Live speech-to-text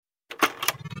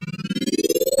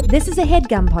This is a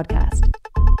HeadGum podcast.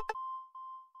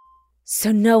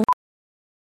 So no.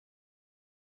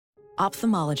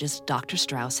 Ophthalmologist Dr.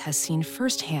 Strauss has seen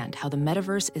firsthand how the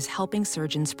metaverse is helping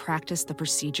surgeons practice the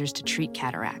procedures to treat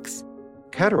cataracts.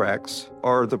 Cataracts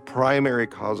are the primary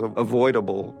cause of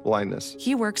avoidable blindness.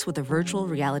 He works with a virtual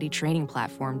reality training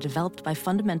platform developed by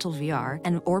Fundamental VR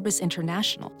and Orbis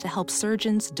International to help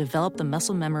surgeons develop the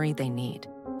muscle memory they need.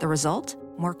 The result?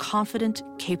 More confident,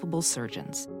 capable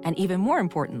surgeons. And even more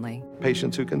importantly,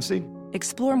 Patients who can see.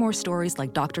 explore more stories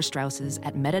like Dr. Strauss's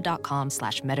at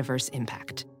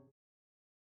meta.com/metaverseimpact.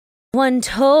 One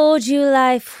told you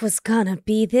life was gonna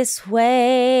be this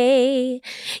way.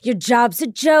 Your job's a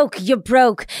joke, you're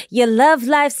broke, your love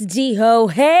life's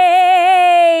DOA.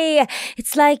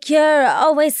 It's like you're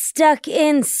always stuck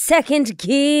in second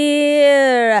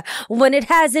gear when it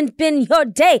hasn't been your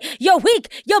day, your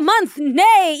week, your month,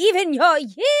 nay, even your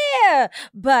year.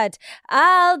 But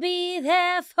I'll be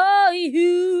there for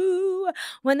you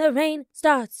when the rain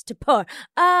starts to pour.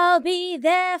 I'll be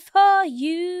there for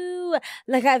you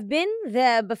like I've been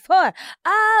there before.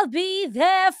 I'll be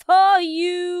there for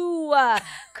you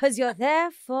 'cause you're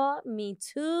there for me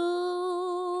too.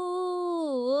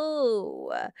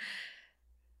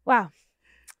 Wow.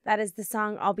 That is the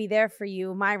song I'll Be There For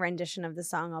You, my rendition of the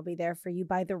song I'll Be There For You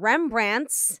by the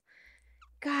Rembrandts.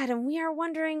 God, and we are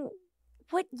wondering,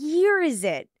 what year is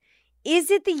it?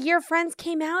 Is it the year Friends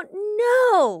came out?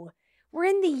 No. We're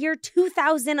in the year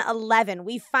 2011.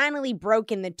 We've finally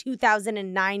broken the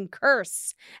 2009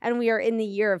 curse, and we are in the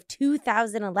year of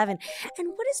 2011.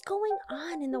 And what is going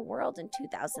on in the world in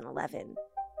 2011?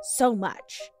 So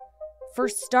much. For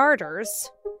starters,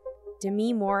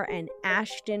 Demi Moore and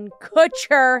Ashton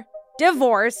Kutcher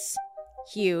divorce.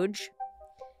 Huge.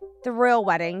 The royal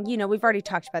wedding. You know, we've already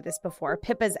talked about this before.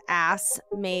 Pippa's ass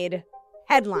made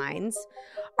headlines.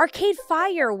 Arcade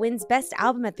Fire wins Best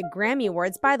Album at the Grammy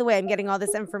Awards. By the way, I'm getting all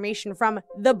this information from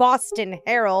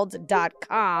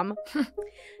thebostonherald.com.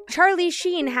 Charlie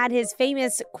Sheen had his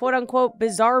famous quote-unquote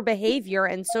bizarre behavior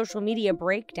and social media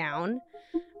breakdown.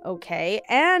 Okay.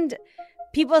 And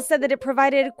people said that it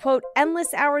provided, quote,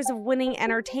 endless hours of winning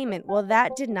entertainment. Well,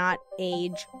 that did not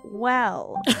age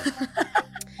well.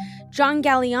 John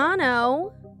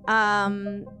Galliano,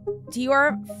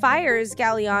 Dior fires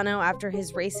Galliano after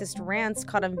his racist rants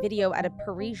caught on video at a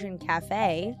Parisian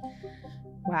cafe.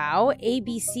 Wow.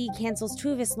 ABC cancels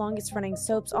 2 of its longest-running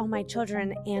soaps, All My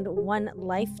Children and One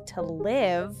Life to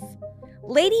Live.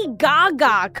 Lady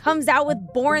Gaga comes out with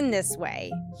Born This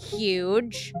Way.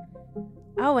 Huge.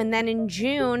 Oh, and then in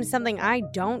June, something I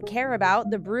don't care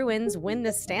about, the Bruins win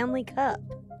the Stanley Cup.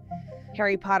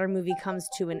 Harry Potter movie comes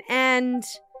to an end.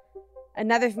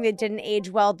 Another thing that didn't age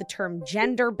well, the term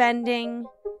gender bending.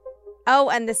 Oh,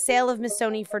 and the sale of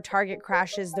Missoni for Target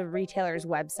crashes the retailer's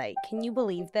website. Can you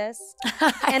believe this?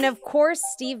 And of course,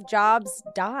 Steve Jobs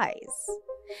dies.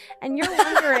 And you're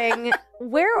wondering,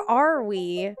 where are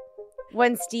we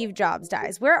when Steve Jobs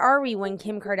dies? Where are we when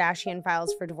Kim Kardashian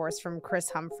files for divorce from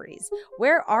Chris Humphries?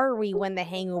 Where are we when The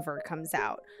Hangover comes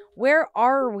out? Where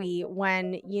are we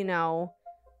when, you know,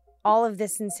 all of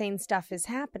this insane stuff is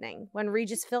happening? When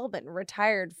Regis Philbin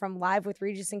retired from Live with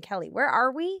Regis and Kelly. Where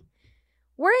are we?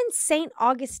 We're in St.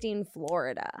 Augustine,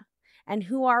 Florida. And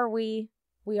who are we?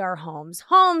 We are Holmes.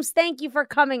 Holmes, thank you for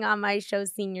coming on my show,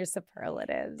 Senior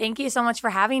Superlatives. Thank you so much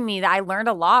for having me. I learned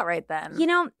a lot right then. You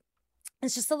know,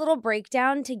 it's just a little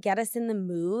breakdown to get us in the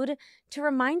mood, to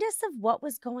remind us of what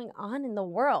was going on in the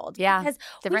world. Yeah, because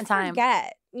different we time.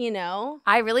 Forget, you know?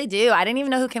 I really do. I didn't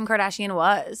even know who Kim Kardashian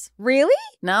was. Really?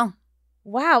 No.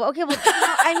 Wow. Okay. Well,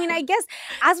 I mean, I guess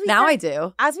I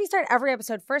do. As we start every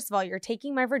episode, first of all, you're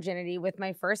taking my virginity with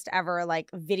my first ever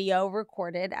video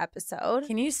recorded episode.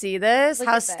 Can you see this? Look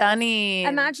How at this. stunning.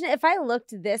 Imagine if I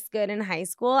looked this good in high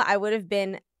school, I would have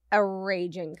been a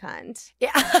raging cunt.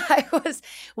 Yeah, I was.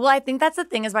 Well, I think that's the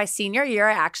thing is my senior year,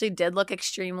 I actually did look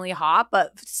extremely hot,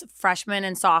 but freshman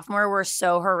and sophomore were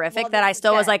so horrific that I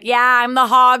still was like, yeah, I'm the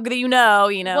hog that you know.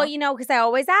 Well, you know, because I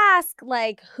always ask,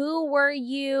 who were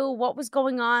you? What was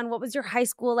going on? What was your high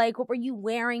school like? What were you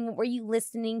wearing? What were you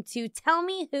listening to? Tell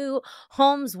me who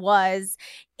Holmes was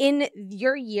in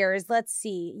your years. Let's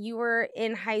see. You were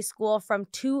in high school from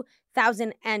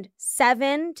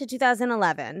 2007 to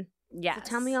 2011. Yes. So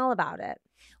tell me all about it.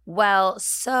 Well,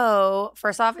 so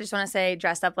first off, I just want to say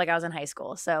dressed up like I was in high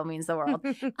school. So it means the world.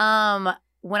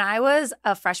 when I was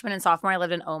a freshman and sophomore, I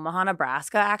lived in Omaha,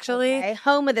 Nebraska, actually. Okay.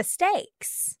 Home of the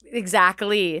steaks.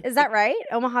 Exactly. Is that right?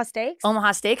 Omaha Steaks?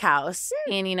 Omaha Steakhouse.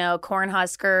 And,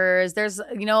 Cornhuskers. There's,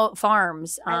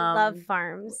 farms. I love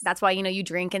farms. That's why, you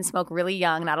drink and smoke really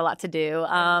young, not a lot to do.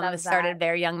 It started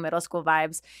very young middle school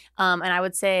vibes. And I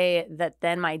would say that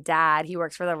then my dad, he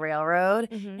works for the railroad.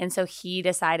 And so he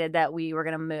decided that we were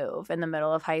going to move in the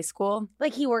middle of high school.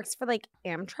 Like he works for like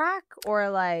Amtrak or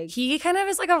like? He kind of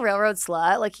is like a railroad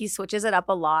slut. Like he switches it up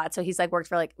a lot. So he's like worked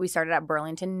for we started at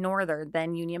Burlington Northern,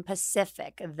 then Union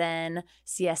Pacific, then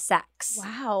CSX.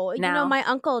 Wow. Now, my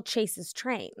uncle chases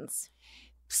trains.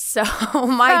 So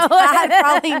my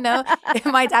dad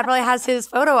probably has his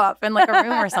photo up in like a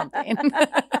room or something.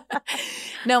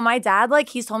 No, my dad,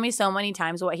 he's told me so many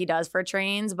times what he does for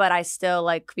trains, but I still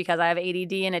because I have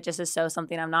ADD and it just is so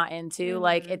something I'm not into,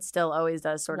 it still always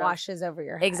does sort of washes over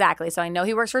your head. Exactly. So I know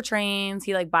he works for trains.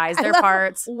 He buys their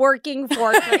parts. Working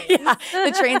for trains. Yeah,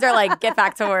 the trains are get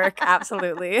back to work.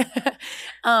 Absolutely.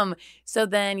 So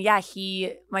then,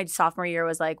 my sophomore year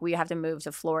was we have to move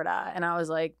to Florida. And I was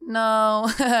like, no.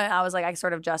 I was I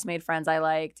sort of just made friends I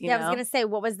liked. I was going to say,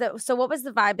 what was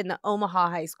the vibe in the Omaha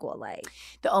high school like?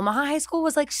 The Omaha high school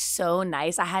was so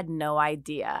nice. I had no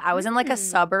idea. I was in a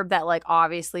suburb that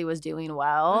obviously was doing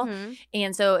well.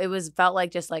 And so it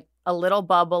felt just a little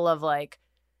bubble of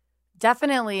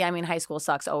definitely, high school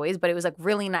sucks always, but it was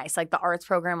really nice. The arts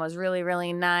program was really,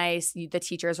 really nice. The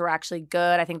teachers were actually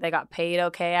good. I think they got paid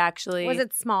okay, actually. Was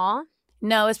it small?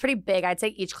 No, it was pretty big. I'd say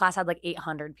each class had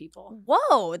 800 people.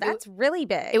 Whoa, that's really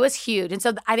big. It was huge. And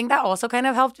so I think that also kind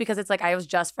of helped because it's I was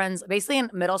just friends. Basically in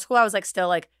middle school, I was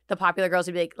still the popular girls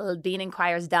would be being in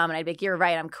choir is dumb. And I'd be you're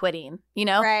right, I'm quitting,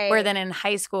 Right. Where then in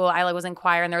high school, I was in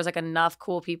choir and there was enough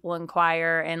cool people in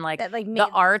choir and that, the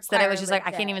arts that I was just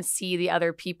I can't even see the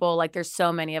other people. There's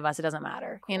so many of us, it doesn't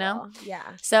matter, Yeah.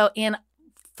 So in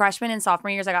freshman and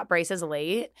sophomore years, I got braces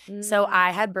late. So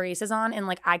I had braces on and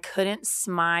I couldn't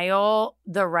smile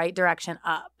the right direction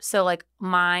up. So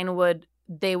mine would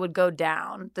go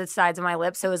down the sides of my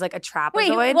lips. So it was a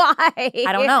trapezoid. Wait, why?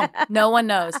 I don't know. No one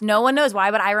knows. No one knows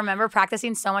why, but I remember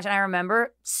practicing so much. And I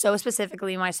remember so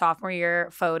specifically my sophomore year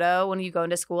photo when you go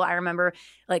into school. I remember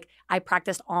I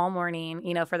practiced all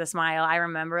morning, for the smile. I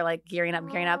remember gearing up.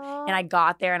 And I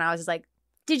got there and I was just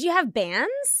did you have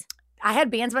bands? I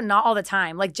had bands, but not all the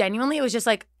time. Genuinely, it was just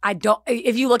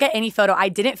if you look at any photo, I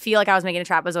didn't feel I was making a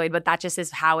trapezoid, but that just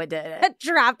is how it did it. A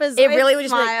trapezoid It really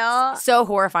was smile. just so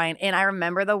horrifying. And I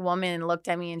remember the woman looked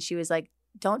at me and she was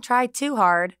don't try too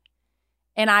hard.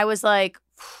 And I was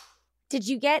did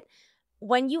you get,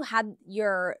 when you had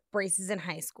your braces in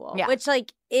high school, yeah. which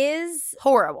is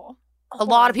horrible. A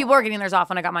lot of people were getting theirs off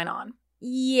when I got mine on.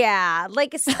 Yeah,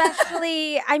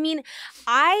 especially, when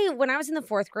I was in the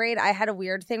 4th grade, I had a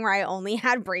weird thing where I only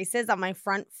had braces on my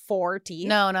front 4 teeth.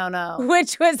 No.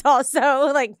 Which was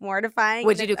also mortifying.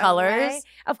 Would you do colors?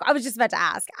 I was just about to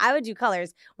ask. I would do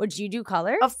colors. Would you do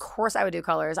colors? Of course I would do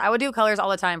colors. I would do colors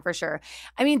all the time for sure.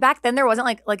 Back then there wasn't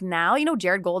like now,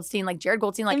 Jared Goldstein. Jared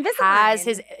Goldstein has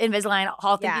his Invisalign.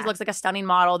 I'll think he looks like a stunning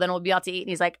model. Then we'll be out to eat and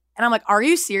he's and I'm are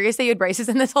you serious that you had braces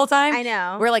in this whole time? I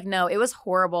know. We're no, it was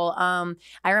horrible.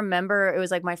 I remember it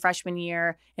was my freshman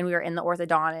year and we were in the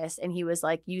orthodontist and he was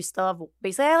you still have,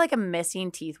 basically I had a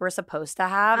missing teeth we're supposed to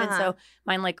have. And so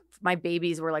mine, my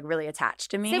babies were really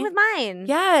attached to me. Same with mine.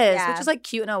 Yes, which is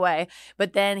cute in a way.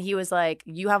 But then he was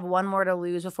you have one more to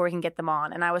lose before we can get them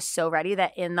on. And I was so ready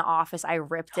that in the office I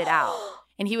ripped it out.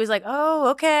 And he was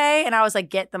oh, okay. And I was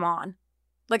get them on.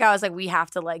 I was we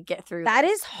have to get through that.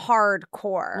 Is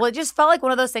hardcore. Well, it just felt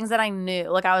one of those things that I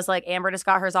knew. I was Amber just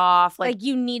got hers off.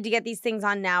 You need to get these things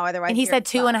on now, otherwise. And he said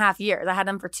 2.5 years. I had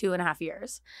them for 2.5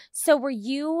 years. So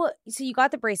you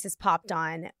got the braces popped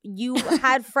on. You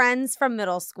had friends from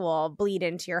middle school bleed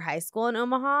into your high school in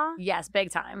Omaha? Yes,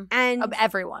 big time. And of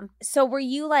everyone. So were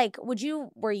you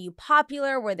were you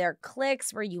popular? Were there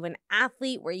cliques? Were you an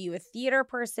athlete? Were you a theater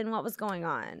person? What was going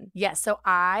on? Yes. So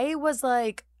I was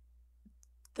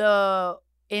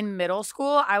in middle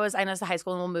school, I know it's the high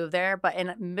school and we'll move there, but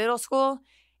in middle school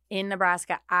in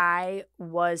Nebraska, I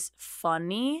was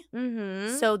funny.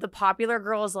 Mm-hmm. So the popular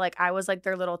girls, I was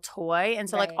their little toy. And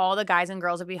so right. all the guys and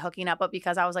girls would be hooking up, but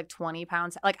because I was 20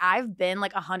 pounds, I've been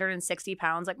 160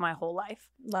 pounds my whole life.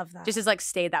 Love that. Just as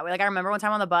stayed that way. I remember one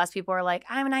time on the bus, people were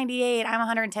I'm 98, I'm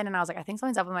 110. And I was I think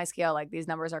something's up with my scale. These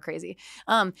numbers are crazy.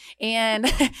 And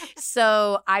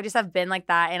so I just have been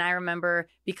that. And I remember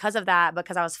because of that,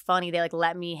 because I was funny, they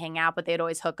let me hang out, but they'd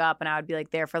always hook up and I would be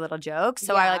there for little jokes.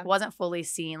 So I wasn't fully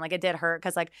seen Like, it did hurt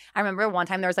because, like, I remember one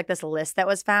time there was, like, this list that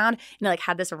was found and it, like,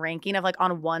 had this ranking of, like,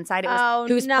 on one side it was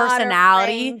whose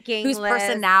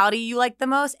personality you like the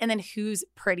most and then who's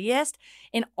prettiest.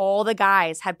 And all the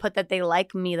guys had put that they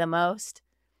like me the most,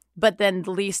 but then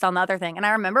the least on the other thing. And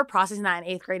I remember processing that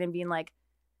in 8th grade and being like,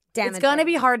 damaging. It's going to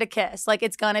be hard to kiss. Like,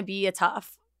 it's going to be a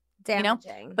tough,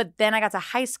 damaging. You know? But then I got to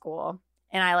high school.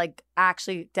 And I, like,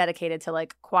 actually dedicated to,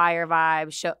 like, choir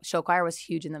vibes. Show choir was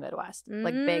huge in the Midwest.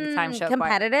 Like, big time show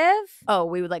competitive? choir. Oh,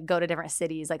 we would, like, go to different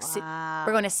cities. Like, wow.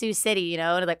 We're going to Sioux City, you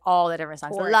know, and, like, all the different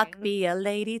songs. Luck be a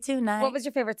lady tonight. What was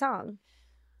your favorite song?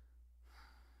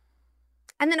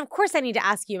 And then, of course, I need to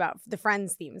ask you about the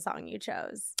Friends theme song you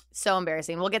chose. So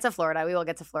embarrassing. We'll get to Florida. We will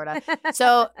get to Florida.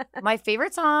 So my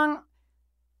favorite song...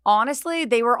 Honestly,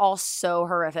 they were all so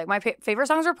horrific. My favorite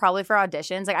songs were probably for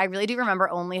auditions. Like, I really do remember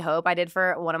Only Hope. I did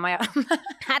for one of my...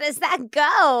 How does that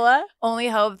go? Only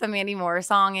Hope, the Mandy Moore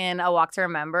song in A Walk to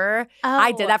Remember. Oh.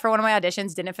 I did that for one of my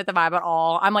auditions. Didn't fit the vibe at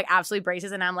all. I'm, like, absolutely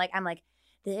braces, and I'm like,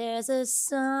 there's a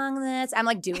song that's... I'm,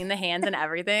 like, doing the hands and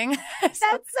everything. That's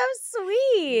so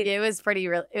sweet. It was pretty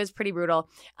brutal.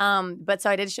 But so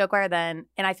I did show choir then,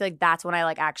 and I feel like that's when I,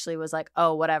 like, actually was like,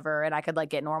 oh, whatever, and I could,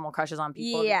 like, get normal crushes on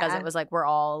people because it was like we're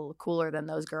all cooler than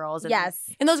those girls. And, yes.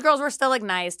 And those girls were still, like,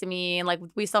 nice to me, and, like,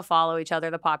 we still follow each other,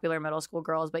 the popular middle school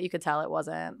girls, but you could tell it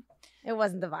wasn't. It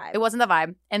wasn't the vibe. It wasn't the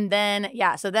vibe. And then,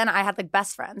 so then I had, like,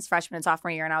 best friends freshman and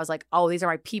sophomore year, and I was like, oh, these are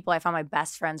my people. I found my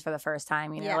best friends for the first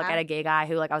time, you know? Like, I had a gay guy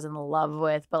who, like, I was in love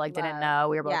with, but, like, didn't know.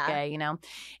 We were both gay, you know?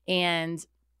 And...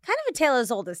 kind of a tale as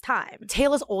old as time.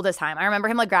 Tale as old as time. I remember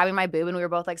him, like, grabbing my boob, and we were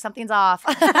both like, something's off.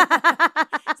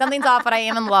 Something's off, but I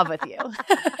am in love with you.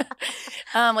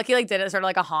 Like, he, like, did it sort of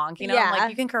like a honk, you know? I'm like,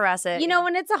 you can caress it. You know,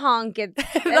 when it's a honk, it's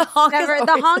the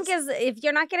honk is if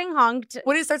you're not getting honked.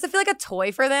 When it starts to feel like a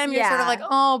toy for them, you're sort of like,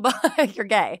 oh, but you're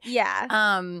gay.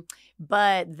 Yeah.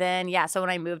 But then, so when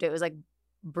I moved, it was, like,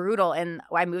 brutal. And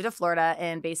I moved to Florida,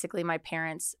 and basically my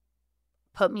parents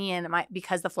put me in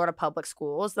because the Florida public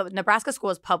schools, the Nebraska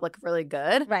school is public really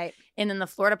good. Right. And then the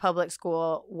Florida public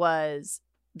school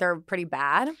they're pretty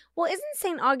bad. Well, isn't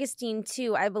St. Augustine,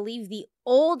 too, I believe, the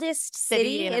oldest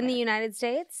city in the United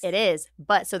States? It is.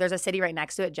 But so there's a city right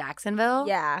next to it, Jacksonville.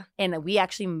 Yeah. And we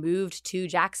actually moved to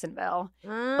Jacksonville.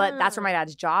 But that's where my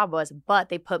dad's job was. But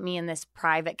they put me in this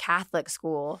private Catholic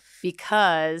school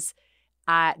because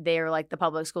they were like, the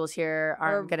public schools here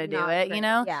aren't going to do it, you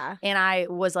know? Yeah. And I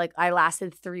was like, I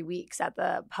lasted 3 weeks at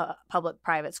the public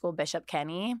private school, Bishop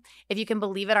Kenny. If you can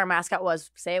believe it, our mascot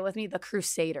was, say it with me, the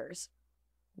Crusaders.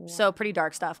 Wow. So pretty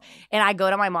dark stuff. And I go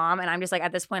to my mom, and I'm just like,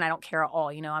 at this point, I don't care at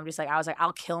all, you know? I was like,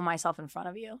 I'll kill myself in front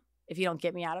of you if you don't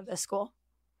get me out of this school.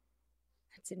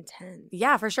 That's intense.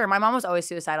 Yeah, for sure. My mom was always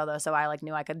suicidal, though, so I, like,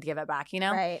 knew I could give it back, you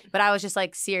know? Right. But I was just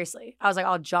like, seriously. I was like,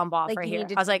 I'll jump off right here.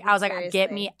 I was like,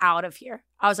 get me out of here.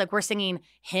 I was like, we're singing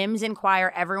hymns in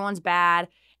choir. Everyone's bad.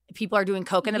 People are doing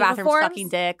coke in the bathroom, sucking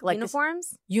dick. Like,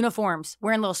 uniforms,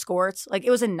 wearing little skirts. Like, it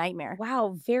was a nightmare.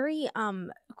 Wow, very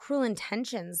cruel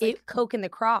intentions. Like coke in the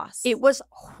cross. It was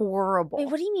horrible. Wait,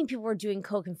 what do you mean people were doing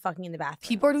coke and fucking in the bathroom?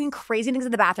 People are doing crazy things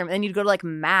in the bathroom. And then you'd go to, like,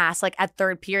 mass, like, at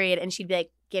third period, and she'd be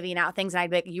like giving out things, and I'd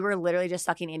be like, you were literally just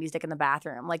sucking Andy's dick in the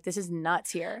bathroom. Like, this is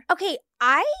nuts here. Okay,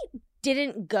 I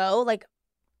didn't go. Like,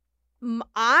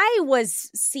 I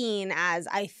was seen as,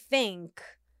 I think,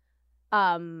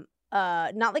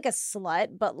 not like a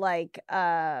slut, but like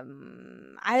I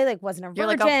like wasn't a virgin. You're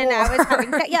like a whore. I was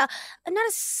having sex. Yeah, not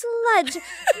a slut.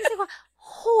 I was like a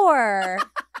whore.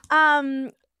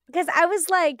 Because I was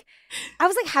like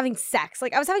having sex.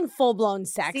 Like, I was having full blown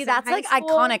sex. See, that's like school.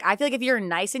 iconic. I feel like if you're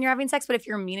nice and you're having sex, but if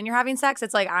you're mean and you're having sex,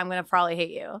 it's like, I'm gonna probably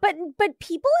hate you. But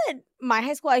people at my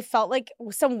high school, I felt like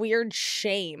some weird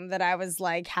shame that I was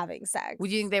like having sex. Would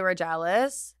you think they were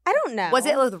jealous? I don't know. Was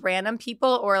it with random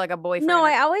people or like a boyfriend? No,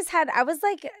 I was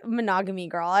like monogamy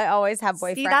girl. I always have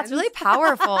boyfriends. See, that's really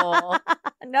powerful.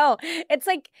 No, it's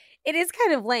like, it is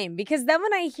kind of lame because then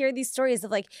when I hear these stories of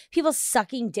like people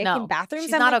sucking dick in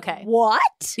bathrooms, I'm not like, okay.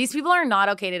 What? These people are not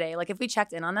okay today. Like, if we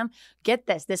checked in on them, get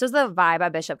this. This was the vibe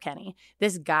at Bishop Kenny.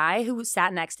 This guy who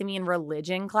sat next to me in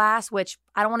religion class, which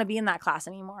I don't want to be in that class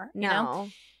anymore. No. You know?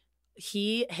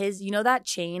 You know that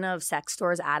chain of sex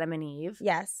stores, Adam and Eve?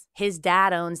 Yes. His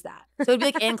dad owns that. So it'd be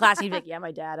like in class, and he'd be like, yeah,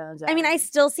 my dad owns that. I mean, I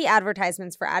still see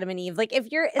advertisements for Adam and Eve. Like,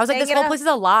 if you're, I was like, this whole place is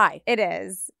a lie. It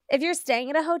is. If you're staying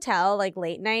at a hotel like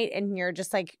late night and you're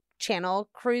just like channel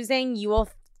cruising, you will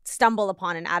stumble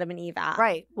upon an Adam and Eve ad.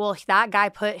 Right. Well, that guy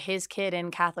put his kid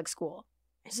in Catholic school.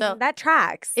 So that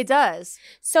tracks. It does.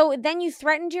 So then you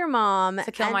threatened your mom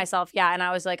to kill myself. Yeah, and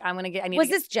I was like, Was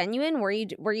this genuine? Were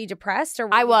you depressed or?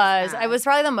 I was. I was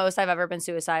probably the most I've ever been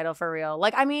suicidal for real.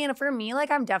 Like, I mean, for me,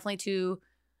 like, I'm definitely too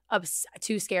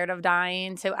too scared of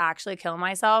dying to actually kill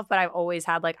myself. But I've always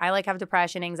had like, I like have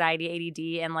depression, anxiety,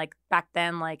 ADD. And like back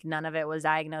then, like none of it was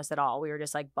diagnosed at all. We were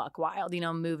just like buck wild,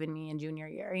 moving me in junior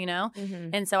year,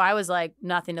 And so I was like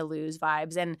nothing to lose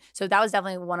vibes. And so that was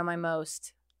definitely one of my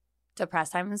most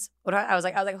depressed times. I was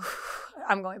like,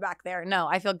 I'm going back there. No,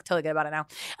 I feel totally good about it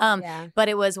now. But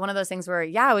it was one of those things where,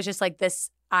 I was just like this.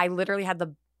 I literally had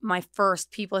my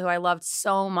first people who I loved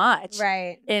so much.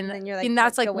 Right. And you're like, and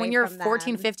that's like away when you're from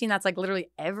 14, them. 15, that's like literally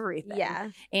everything.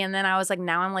 Yeah. And then I was like,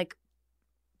 now I'm like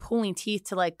pulling teeth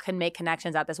to like can make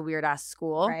connections at this weird ass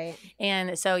school. Right.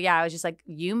 And so I was just like,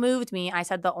 you moved me. I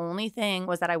said the only thing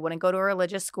was that I wouldn't go to a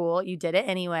religious school. You did it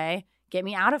anyway. Get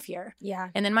me out of here. Yeah.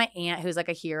 And then my aunt, who's like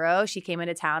a hero, she came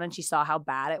into town and she saw how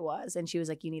bad it was. And she was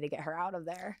like, you need to get her out of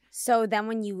there. So then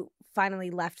when you finally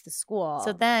left the school.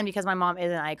 So then because my mom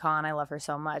is an icon, I love her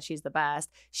so much. She's the best.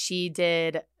 She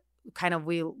did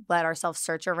we let ourselves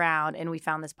search around and we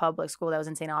found this public school that was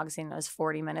in St. Augustine. It was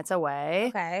 40 minutes away.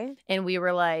 Okay. And we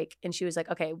were like, and she was like,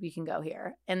 okay, we can go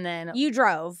here. And then. You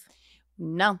drove?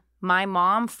 No. My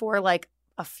mom for like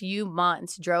a few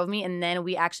months drove me, and then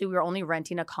we were only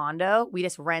renting a condo. We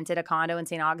just rented a condo in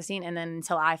St. Augustine, and then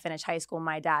until I finished high school,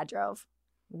 my dad drove.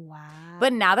 Wow.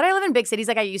 But now that I live in big cities,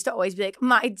 like I used to always be like,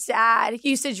 my dad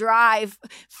used to drive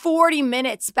 40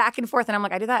 minutes back and forth. And I'm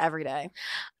like, I do that every day.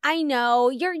 I know.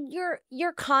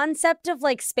 Your concept of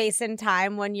like space and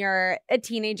time when you're a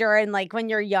teenager and like when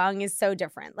you're young is so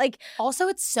different. Like also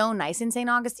it's so nice in St.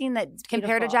 Augustine that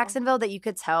compared to Jacksonville that you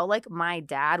could tell like my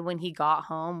dad when he got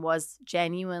home was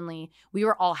genuinely, we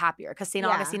were all happier because St.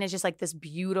 Augustine is just like this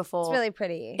beautiful. It's really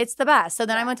pretty. It's the best. So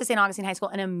then I went to St. Augustine High School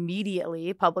and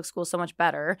immediately public school is so much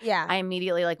better. Yeah. I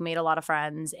immediately like made a lot of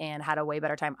friends and had a way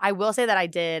better time. I will say that I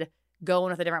did go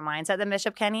in with a different mindset than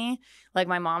Bishop Kenny. Like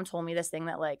my mom told me this thing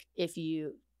that like she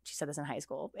said this in high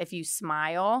school, if you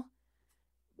smile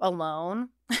alone,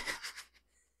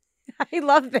 I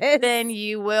love this. then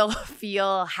you will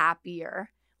feel happier.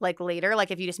 Like later, like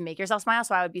if you just make yourself smile.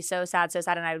 So I would be so sad.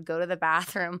 And I would go to the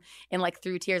bathroom and like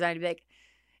through tears, I'd be like,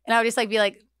 and I would just like be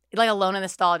like alone in the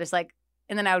stall, just like,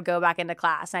 and then I would go back into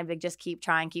class and I'd be like, just keep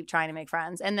trying to make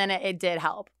friends. And then it did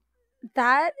help.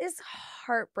 That is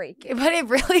heartbreaking. But it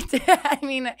really did. I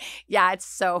mean, it's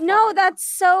so fun. No, that's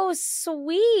so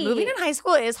sweet. Moving in high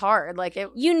school is hard. Like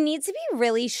you need to be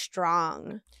really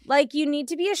strong. Like you need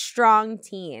to be a strong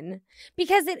teen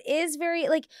because it is very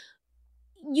like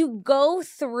you go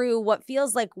through what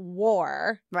feels like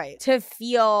war, right, to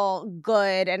feel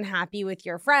good and happy with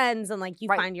your friends, and like you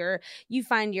find your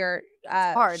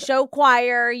show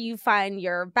choir, you find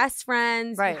your best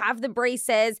friends, you have the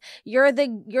braces, you're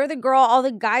the girl all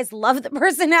the guys love the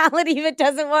personality that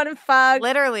doesn't want to fuck.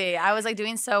 Literally, I was like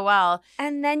doing so well,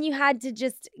 and then you had to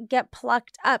just get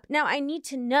plucked up. Now I need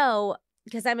to know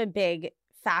because I'm a big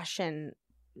fashion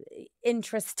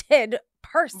interested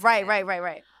person.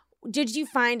 Right. Did you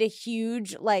find a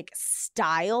huge like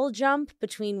style jump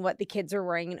between what the kids were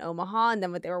wearing in Omaha and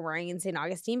then what they were wearing in St.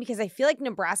 Augustine? Because I feel like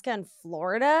Nebraska and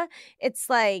Florida, it's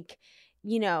like,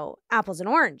 apples and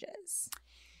oranges.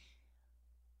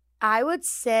 I would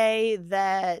say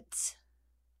that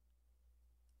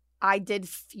I did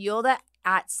feel that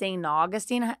at St.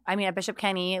 Augustine, I mean, at Bishop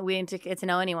Kenny, we didn't get to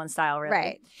know anyone's style, really.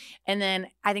 Right. And then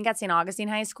I think at St. Augustine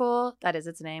High School, that is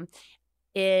its name,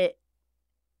 it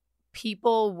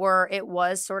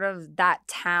was sort of that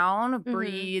town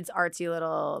breeds artsy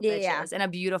little bitches in a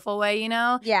beautiful way,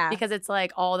 Yeah. because it's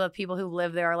like all the people who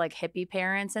live there are like hippie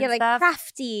parents and like stuff.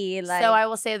 Crafty. Like, so I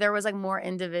will say there was like more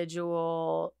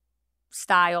individual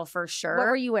style for sure. What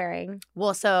were you wearing?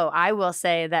 Well, so I will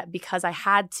say that because I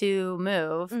had to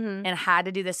move and had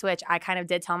to do the switch, I kind of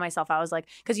did tell myself, I was like,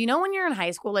 because when you're in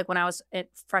high school, like when I was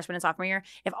freshman and sophomore year,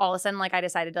 if all of a sudden like I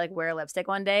decided to like wear lipstick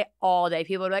one day, all day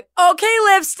people would be like, okay,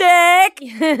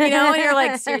 lipstick, and you're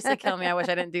like, seriously, kill me. I wish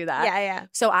I didn't do that. Yeah.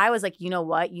 So I was like, you know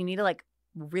what? You need to like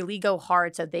really go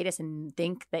hard so they just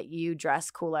think that you dress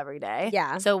cool every day.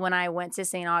 Yeah. So when I went to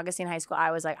St. Augustine High School,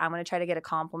 I was like, I'm going to try to get a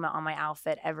compliment on my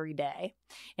outfit every day.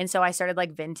 And so I started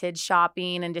like vintage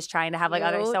shopping and just trying to have like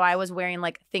other. So I was wearing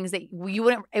like things that you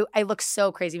wouldn't. I look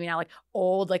so crazy now, like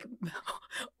old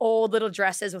little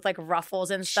dresses with like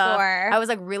ruffles and stuff. Sure. I was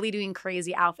like really doing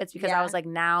crazy outfits because I was like,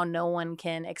 now no one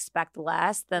can expect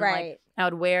less than like I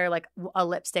would wear like a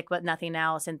lipstick but nothing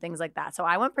else and things like that. So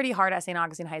I went pretty hard at St.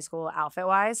 Augustine High School outfit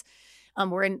wise.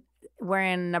 We're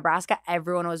in Nebraska.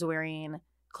 Everyone was wearing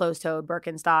closed-toed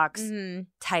Birkenstocks,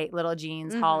 tight little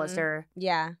jeans, Hollister.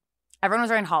 Yeah. Everyone was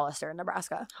wearing Hollister in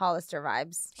Nebraska. Hollister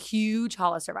vibes. Huge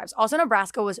Hollister vibes. Also,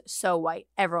 Nebraska was so white.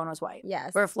 Everyone was white.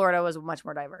 Yes. Where Florida was much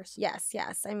more diverse. Yes.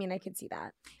 I mean, I could see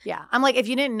that. Yeah. I'm like, if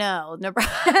you didn't know,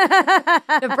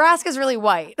 Nebraska's really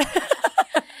white.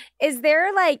 Is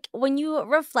there like, when you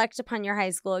reflect upon your high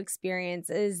school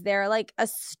experience, is there like a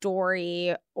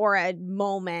story or a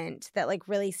moment that like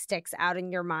really sticks out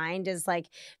in your mind as like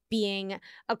being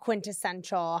a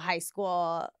quintessential high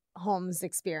school Holmes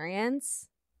experience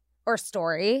or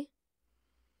story?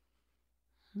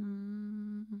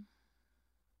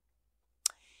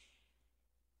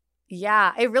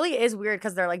 Yeah, it really is weird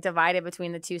because they're like divided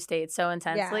between the two states so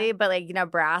intensely. Yeah. But like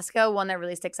Nebraska, one that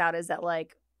really sticks out is that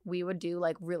like we would do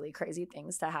like really crazy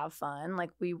things to have fun.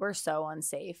 Like we were so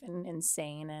unsafe and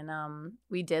insane. And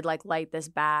we did like light this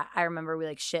bag. I remember we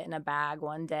like shit in a bag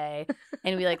one day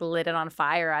and we like lit it on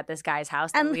fire at this guy's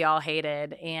house that we all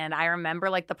hated. And I remember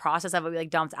like the process of it. We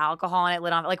like dumped alcohol on it,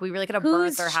 lit on, like we really could have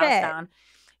burnt their house down.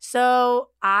 So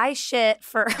I shit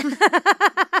for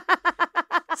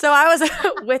So I was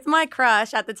with my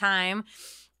crush at the time.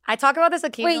 I talk about this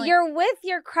occasionally. Wait, you're with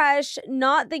your crush,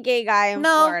 not the gay guy in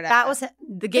Florida. No, that was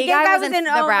the gay guy was in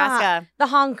Nebraska. The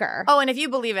honker. Oh, and if you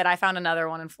believe it, I found another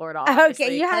one in Florida.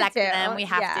 Okay, you have to. Them. We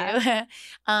have to.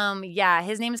 Yeah,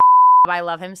 his name's I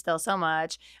love him still so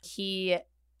much. He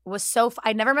was so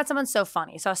I never met someone so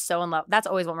funny. So I was so in love. That's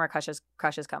always what my crushes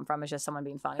come from, is just someone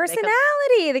being funny.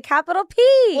 Personality, the capital P.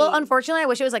 Well, unfortunately, I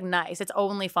wish it was like nice. It's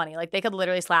only funny. Like they could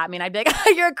literally slap me and I'd be like,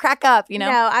 you're a crack up, you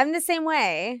know? No, I'm the same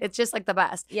way. It's just like the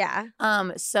best. Yeah.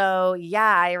 So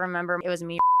yeah, I remember it was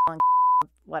me and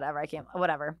whatever.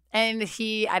 And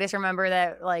I just remember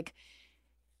that like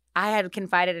I had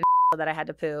confided in that I had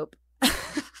to poop.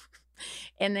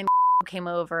 And then came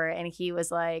over and he was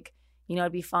like, you know,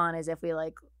 it'd be fun as if we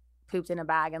like pooped in a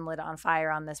bag and lit it on fire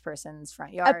on this person's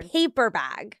front yard. A paper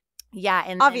bag. Yeah.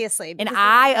 And obviously. And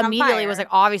I immediately was like,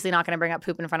 obviously not going to bring up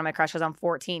poop in front of my crush because I'm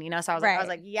 14, you know? So I was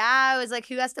like, yeah, I was like,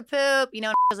 who has to poop? You know,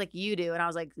 and I was like, you do. And I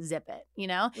was like, zip it, you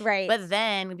know? Right. But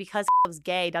then because he was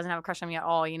gay, doesn't have a crush on me at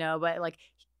all, you know? But like,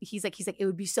 he's like, it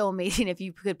would be so amazing if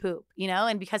you could poop, you know?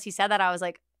 And because he said that, I was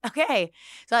like, okay.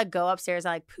 So I go upstairs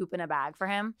and I like poop in a bag for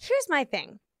him. Here's my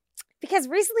thing. Because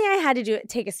recently I had to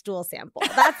take a stool sample.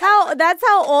 That's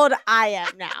how old I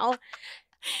am now.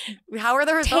 How are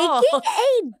the results?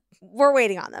 We're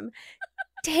waiting on them.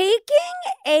 Taking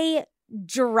a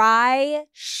dry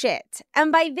shit.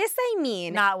 And by this I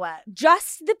mean not wet.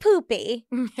 Just the poopy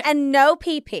and no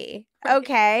pee-pee.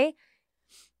 Okay?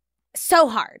 So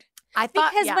hard. I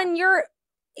thought because when you're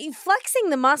flexing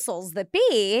the muscles that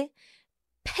be,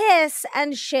 piss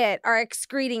and shit are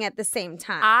excreting at the same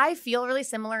time. I feel really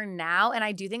similar now, and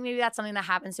I do think maybe that's something that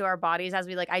happens to our bodies as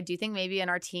we like. I do think maybe in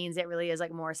our teens it really is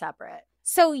like more separate.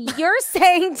 So you're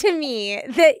saying to me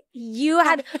that you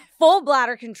had full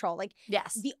bladder control? Like,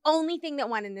 yes, the only thing that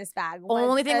went in this bag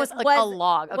was a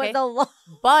log. Okay, was a log.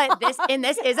 But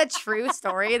this is a true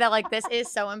story that like this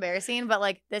is so embarrassing, but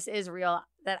like this is real.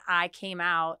 That I came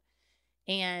out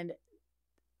and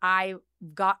I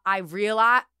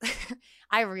realized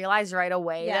right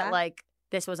away that like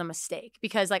this was a mistake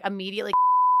because like immediately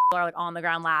are like on the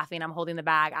ground laughing. I'm holding the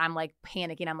bag. I'm like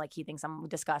panicking. I'm like, he thinks I'm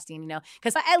disgusting, you know?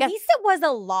 Because at least it was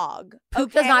a log.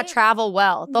 Poop does not travel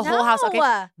well. The whole house. Okay.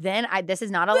 Then this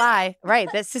is not a lie. Right.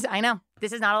 I know.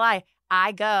 This is not a lie.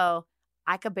 I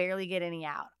could barely get any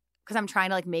out because I'm trying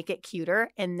to like make it cuter.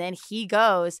 And then he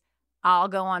goes, I'll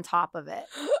go on top of it.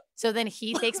 So then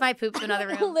he takes my poop to another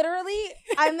room. Literally,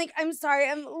 I'm like, I'm sorry.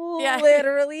 I'm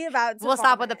literally about to. We'll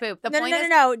stop with the poop.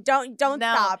 No. Don't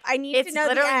stop. I need to know. It's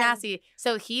literally nasty.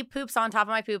 So he poops on top of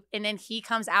my poop, and then he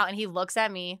comes out and he looks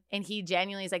at me, and he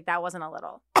genuinely is like, "That wasn't a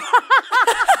little."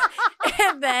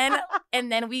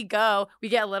 and then we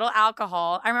get a little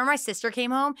alcohol. I remember my sister came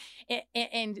home,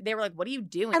 and they were like, "What are you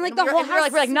doing?" And like the whole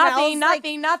house, we're like nothing.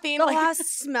 The whole house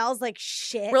smells like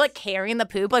shit. We're like carrying the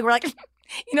poop, like we're like.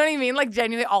 You know what I mean? Like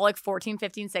genuinely all like 14,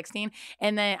 15, 16.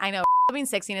 And then I know being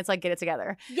 16, it's like get it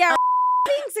together. Yeah.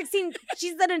 Being 16,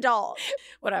 she's an adult.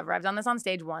 Whatever. I've done this on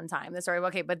stage one time. The story.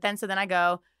 Okay. But then I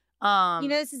go, you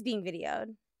know, this is being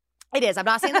videoed. It is. I'm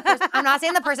not saying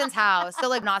the person's house. So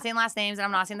like I'm not saying last names and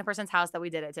I'm not saying the person's house that we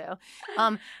did it to.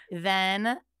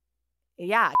 Then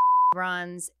yeah,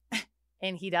 runs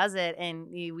and he does it and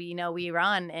we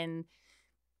run and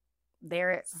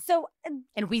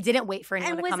and we didn't wait for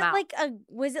anyone to come out.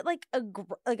 Was it like a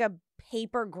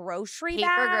paper grocery bag?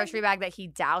 Paper grocery bag that he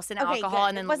doused in alcohol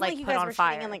and then like put on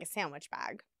fire. In like a sandwich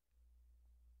bag.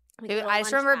 I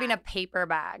just remember it being a paper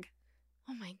bag.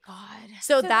 Oh my god!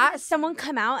 So that someone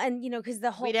come out and because the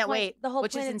whole we didn't wait,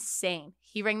 which is insane.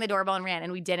 He rang the doorbell and ran,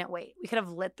 and we didn't wait. We could have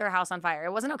lit their house on fire.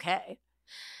 It wasn't okay.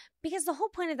 Because the whole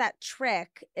point of that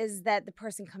trick is that the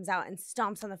person comes out and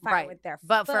stomps on the fire with their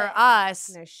But foot. for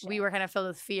us, No shit. we were kind of filled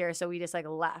with fear, so we just like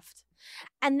left.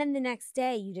 And then the next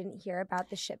day, you didn't hear about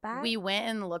the shit bag? We went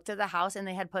and looked at the house, and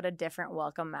they had put a different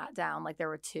welcome mat down. Like there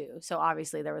were 2. So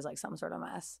obviously there was like some sort of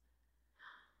mess.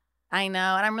 I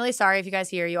know. And I'm really sorry if you guys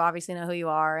hear. You obviously know who you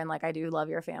are. And like I do love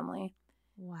your family.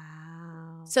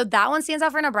 Wow. So that one stands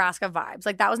out for Nebraska vibes.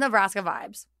 Like that was Nebraska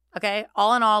vibes. Okay.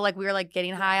 All in all, like we were like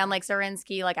getting high on like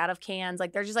Sarinsky, like out of cans.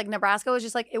 Like they're just like Nebraska was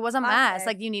just like, it was a mess.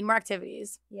 Like you need more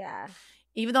activities. Yeah.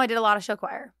 Even though I did a lot of show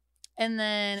choir. And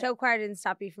then Show choir didn't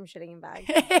stop you from shitting in bags.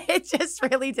 it just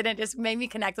really didn't. Just made me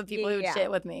connect with people who would shit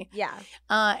with me. Yeah.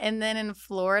 And then in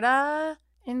Florida,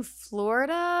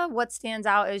 what stands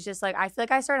out is just like I feel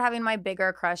like I started having my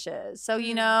bigger crushes. So,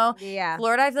 you know,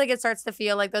 Florida, I feel like it starts to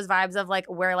feel like those vibes of like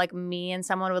where like me and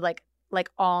someone would like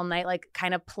all night like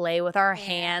kind of play with our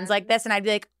hands like this. And I'd be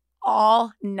like,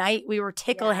 all night we were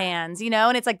tickle hands, you know?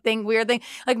 And it's like weird thing,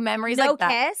 like memories like that.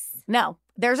 No kiss? No.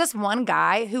 There's this one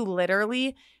guy who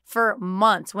literally for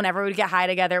months, whenever we'd get high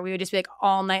together, we would just be like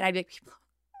all night. And I'd be like,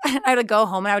 I would go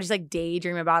home and I would just like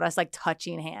daydream about us like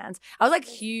touching hands. I was like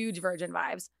huge virgin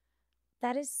vibes.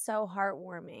 That is so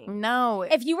heartwarming. No.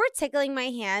 If you were tickling my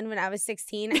hand when I was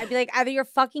 16, I'd be like, either you're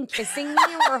fucking kissing me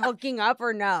or we're hooking up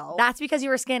or no. That's because you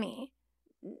were skinny.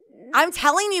 I'm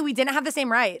telling you, we didn't have the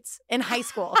same rights in high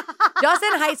school. Just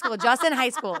in high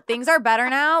school. Things are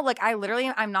better now. Like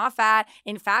I'm not fat.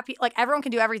 And fat people, like everyone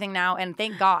can do everything now. And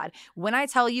thank God. When I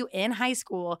tell you in high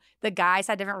school, the guys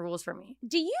had different rules for me.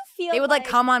 Do you feel they would like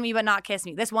come on me but not kiss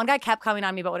me? This one guy kept coming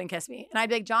on me but wouldn't kiss me. And I'd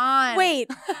be like, John. Wait.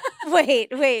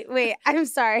 I'm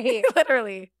sorry.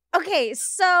 Literally. Okay,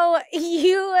 so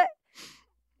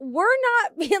we're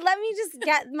not, let me just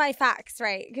get my facts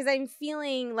right, because I'm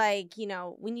feeling like, you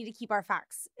know, we need to keep our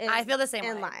facts I feel the same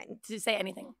in way. line. To say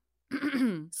anything.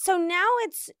 So now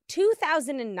it's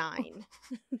 2009.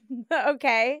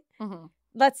 Okay? Mm-hmm.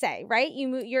 Let's say, right?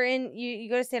 You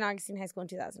go to St. Augustine High School in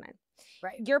 2009.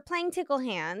 Right. You're playing tickle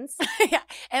hands. Yeah.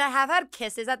 And I have had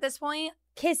kisses at this point.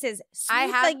 Kisses. Sweet,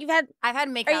 I've had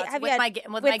makeouts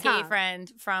with my gay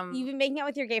friend from. You've been making out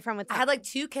with your gay friend with Tom. I had like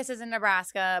 2 kisses in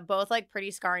Nebraska, both like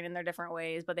pretty scarring in their different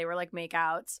ways, but they were like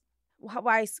makeouts.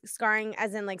 Why scarring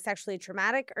as in like sexually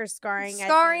traumatic or scarring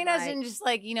as in just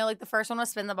like, you know, like the first one was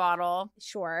spin the bottle.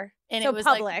 Sure. And so it was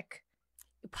public.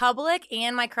 Public,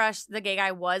 and my crush, the gay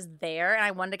guy, was there, and I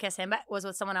wanted to kiss him, but was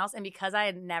with someone else. And because I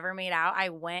had never made out, I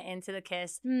went into the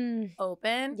kiss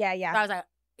open. Yeah, yeah. So I was like,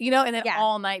 you know, and then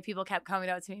all night people kept coming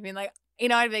up to me being like, you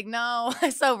know, I'd be like, no.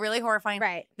 So really horrifying.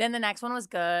 Right. Then the next one was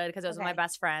good because it was with my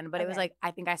best friend, but it was like, I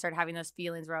think I started having those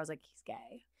feelings where I was like, he's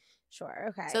gay. Sure.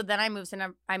 Okay. So then I moved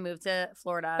to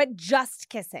Florida. But just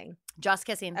kissing. Just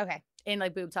kissing. Okay. And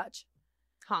like boob touch.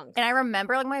 Honk. And I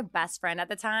remember like my best friend at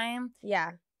the time.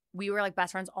 Yeah. We were like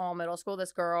best friends all middle school,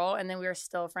 this girl. And then we were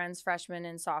still friends freshman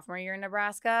and sophomore year in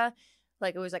Nebraska.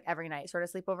 Like it was like every night sort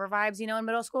of sleepover vibes, you know, in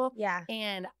middle school. Yeah.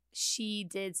 And she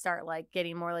did start like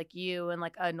getting more like you and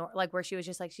like like where she was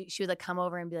just like, she would like come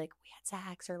over and be like, we had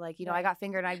sex, or like, you know, I got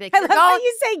fingered. And I'd be like, I love how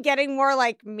you say getting more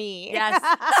like me. Yes.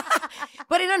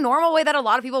 But in a normal way that a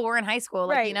lot of people were in high school.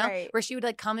 Like, right, you know, right. where she would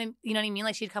like come and, you know what I mean?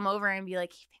 Like she'd come over and be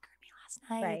like, he fingered me last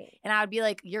night. Right. And I would be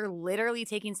like, you're literally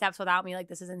taking steps without me. Like,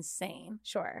 this is insane.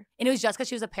 Sure. And it was just because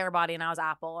she was a pear body and I was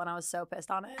apple, and I was so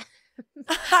pissed on it.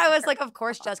 I was like, of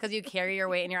course, just because you carry your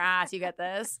weight in your ass, you get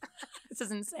this. This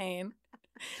is insane.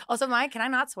 Also, can I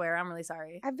not swear? I'm really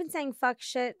sorry. I've been saying fuck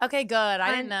shit. Okay, good.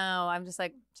 I didn't know. I'm just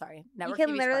like, sorry. You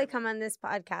can literally come on this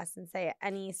podcast and say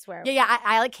any swear. Yeah.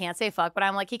 I like can't say fuck, but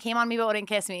I'm like, he came on me but wouldn't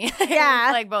kiss me. Yeah.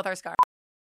 Like both are scars.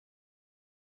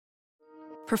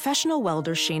 Professional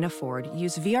welder Shayna Ford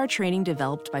used VR training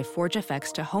developed by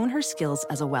ForgeFX to hone her skills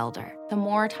as a welder. The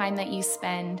more time that you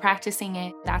spend practicing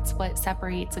it, that's what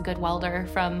separates a good welder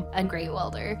from a great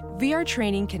welder. VR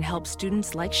training can help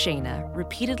students like Shayna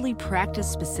repeatedly practice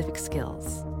specific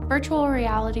skills. Virtual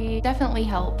reality definitely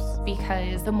helps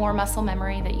because the more muscle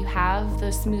memory that you have,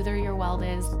 the smoother your weld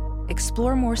is.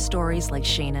 Explore more stories like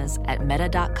Shayna's at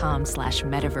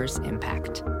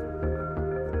meta.com/metaverseimpact.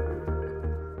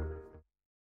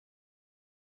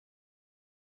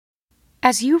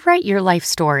 As you write your life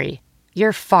story,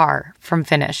 you're far from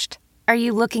finished. Are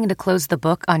you looking to close the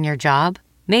book on your job?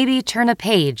 Maybe turn a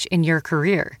page in your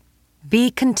career?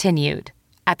 Be continued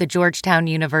at the Georgetown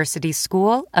University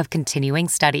School of Continuing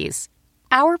Studies.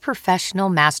 Our professional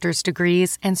master's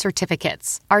degrees and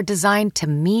certificates are designed to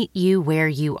meet you where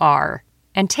you are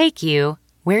and take you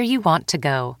where you want to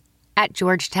go. At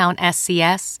Georgetown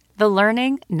SCS, the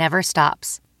learning never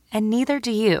stops, and neither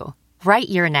do you. Write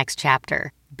your next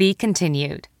chapter. Be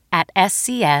continued at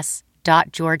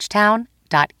scs.georgetown.edu.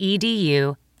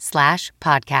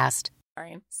 pursuit.edu/podcast.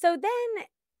 So then,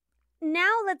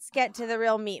 now let's get to the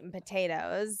real meat and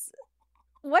potatoes.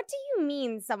 What do you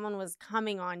mean someone was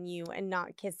coming on you and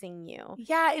not kissing you?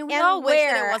 Yeah, and we all wish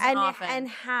that it wasn't often. And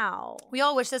how? We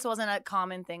all wish this wasn't a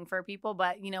common thing for people,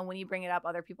 but, when you bring it up,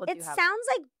 other people do have it. It sounds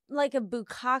like a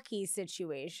bukkake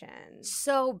situation.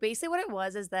 So basically what it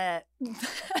was is that,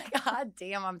 God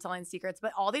damn, I'm telling secrets,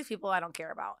 but all these people I don't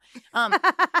care about.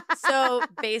 So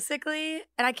basically,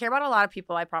 and I care about a lot of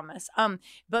people, I promise.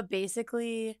 But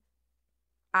basically,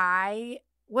 I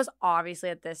was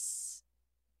obviously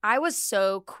I was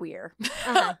so queer,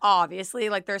 obviously.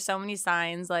 Like, there's so many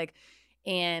signs,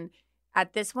 and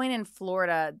at this point in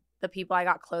Florida, the people I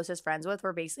got closest friends with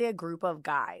were basically a group of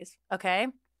guys, okay?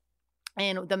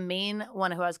 And the main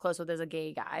one who I was close with is a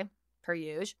gay guy, per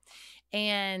usual.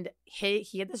 And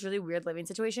he had this really weird living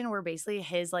situation where basically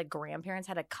his, grandparents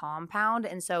had a compound,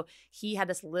 and so he had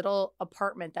this little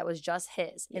apartment that was just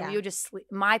his. And we would just sleep.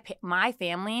 My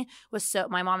family was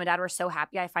my mom and dad were so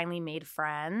happy I finally made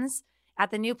friends at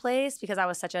the new place because I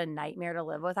was such a nightmare to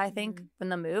live with, I think, from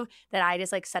the move, that I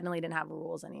just suddenly didn't have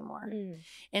rules anymore.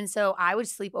 And so I would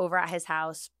sleep over at his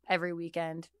house every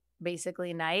weekend,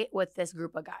 basically night, with this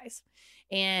group of guys.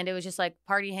 And it was just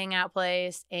party hangout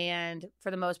place, and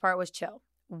for the most part was chill.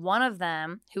 One of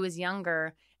them, who was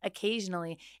younger,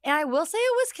 occasionally, and I will say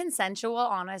it was consensual,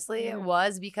 honestly. It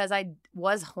was, because I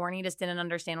was horny, just didn't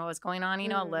understand what was going on,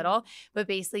 a little. But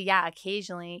basically, yeah,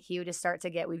 occasionally he would just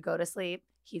we'd go to sleep,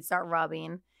 he'd start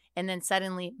rubbing, and then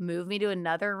suddenly move me to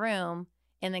another room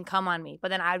and then come on me. But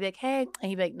then I'd be like, hey, and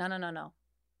he'd be like, no.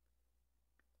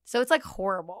 So it's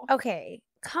horrible. Okay,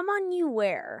 come on you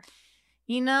where?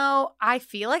 I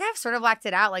feel like I've sort of whacked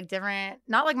it out, different,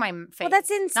 not my face. Well,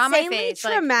 that's insanely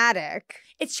traumatic.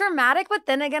 It's traumatic, but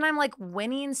then again, I'm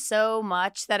winning so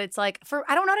much that it's I don't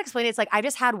know how to explain it. It's I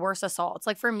just had worse assaults.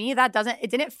 For me, it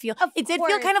did feel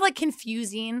kind of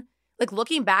confusing.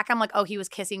 Looking back, I'm oh, he was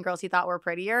kissing girls he thought were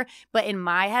prettier. But in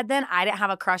my head then, I didn't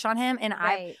have a crush on him. And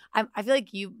I feel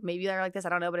like you maybe are like this. I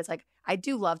don't know. But it's I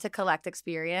do love to collect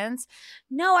experience.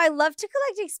 No, I love to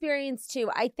collect experience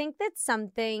too. I think that's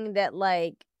something that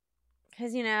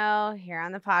because, here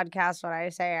on the podcast, what I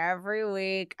say every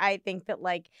week, I think that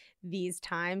these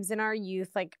times in our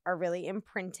youth are really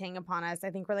imprinting upon us. I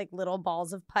think we're little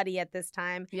balls of putty at this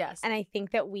time. Yes. And I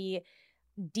think that we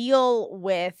deal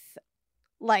with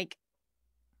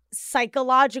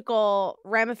psychological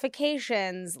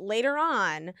ramifications later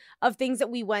on of things that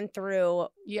we went through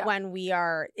when we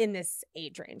are in this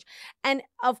age range. And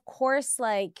of course,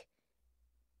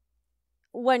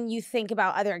 when you think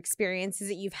about other experiences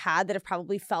that you've had that have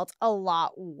probably felt a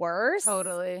lot worse.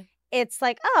 Totally. It's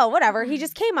oh, whatever. He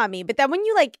just came on me. But then when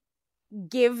you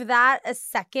give that a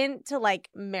second to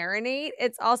marinate,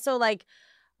 it's also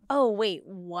oh, wait,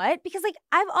 what? Because,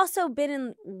 I've also been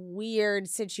in weird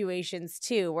situations,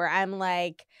 too, where I'm,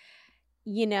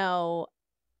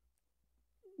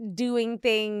 doing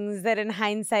things that in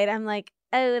hindsight, I'm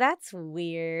oh, that's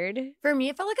weird. For me,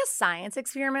 it felt like a science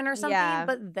experiment or something. Yeah.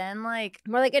 But then, more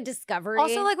like a discovery.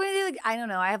 Also, when they, I don't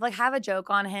know, I have a joke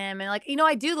on him. And,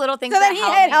 I do little things so that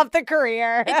help me. Help the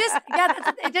career.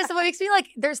 It just what makes me,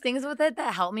 there's things with it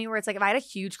that help me where it's if I had a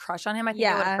huge crush on him, I think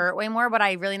it would hurt way more. But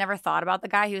I really never thought about the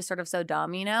guy. He was sort of so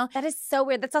dumb, That is so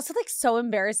weird. That's also, so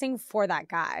embarrassing for that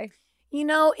guy.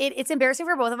 It's embarrassing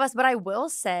for both of us. But I will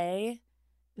say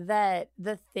that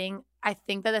I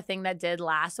think that the thing that did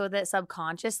last with it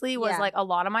subconsciously was a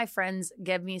lot of my friends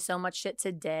give me so much shit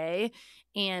today.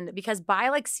 And because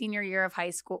by senior year of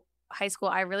high school,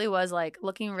 I really was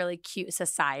looking really cute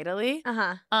societally.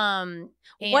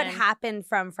 What happened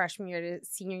from freshman year to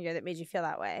senior year that made you feel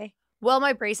that way? Well,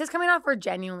 my braces coming off were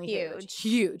genuinely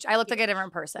huge. I looked like a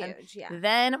different person. Huge, yeah.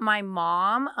 Then my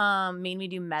mom made me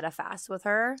do MetaFast with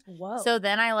her. Whoa. So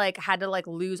then I had to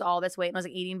lose all this weight and I was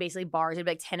eating basically bars. It'd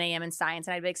be 10 a.m. in science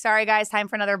and I'd be sorry guys, time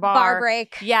for another bar. Bar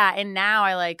break. Yeah, and now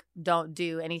I don't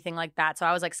do anything like that. So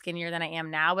I was skinnier than I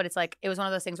am now, but it's it was one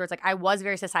of those things where it's I was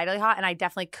very societally hot and I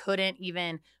definitely couldn't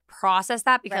even process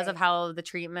that because of how the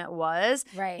treatment was.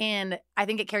 Right. And I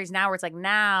think it carries now where it's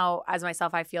now as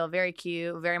myself, I feel very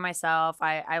cute, very myself.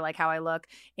 I like how I look.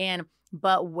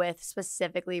 But with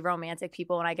specifically romantic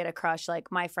people, when I get a crush,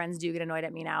 my friends do get annoyed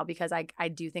at me now because I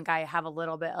do think I have a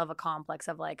little bit of a complex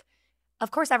of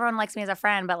of course everyone likes me as a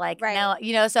friend, but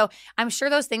no, so I'm sure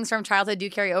those things from childhood do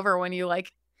carry over when you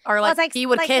or he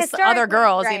would kiss other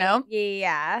girls,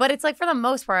 Yeah. But it's for the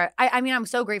most part, I mean, I'm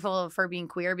so grateful for being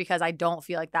queer because I don't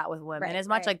feel that with women as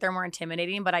much. They're more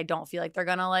intimidating, but I don't feel they're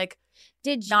gonna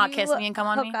Did not you kiss me and come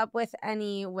on me. hook up with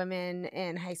any women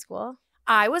in high school?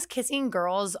 I was kissing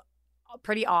girls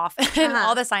pretty off. And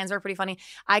all the signs were pretty funny.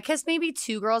 I kissed maybe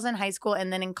 2 girls in high school.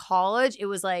 And then in college, it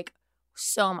was like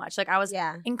so much. Like I was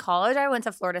in college, I went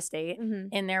to Florida State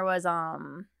and there was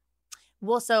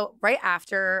so right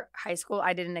after high school,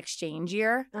 I did an exchange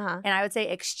year. And I would say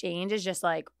exchange is just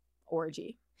like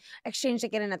orgy. Exchange to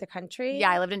get another country? Yeah,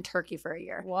 I lived in Turkey for a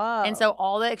year. Whoa. And so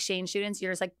all the exchange students,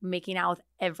 you're just like making out with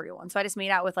everyone. So I just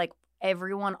made out with like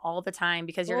everyone all the time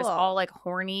because you're just all like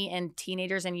horny and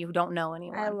teenagers and you don't know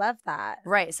anyone. I love that.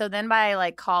 Right. So then by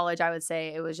like college, I would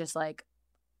say it was just like,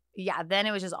 then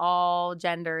it was just all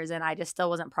genders and I just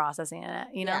still wasn't processing it,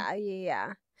 you know?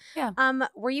 Yeah.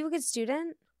 Were you a good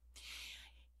student?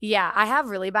 Yeah, I have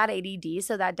really bad ADD,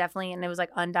 so that definitely, and it was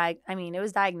like it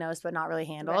was diagnosed but not really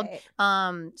handled.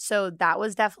 Right. So that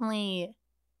was definitely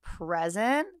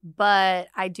present, but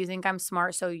I do think I'm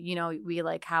smart. So, you know, we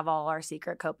like have all our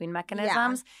secret coping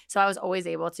mechanisms. So I was always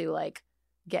able to like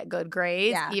get good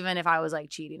grades, even if I was like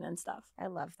cheating and stuff. I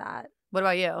love that. What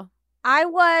about you? I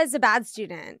was a bad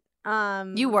student.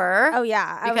 You were? Oh,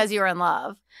 yeah. Because you were in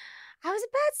love. I was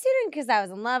a bad student because I was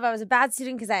in love. I was a bad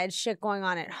student because I had shit going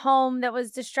on at home that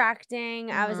was distracting.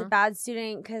 I was a bad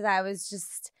student because I was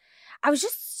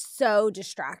just so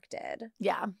distracted.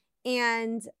 Yeah.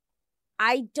 And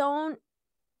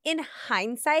in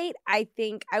hindsight, I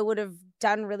think I would have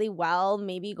done really well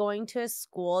maybe going to a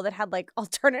school that had like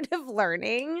alternative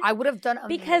learning. I would have done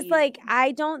amazing. Because like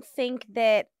I don't think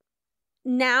that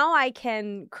now I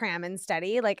can cram and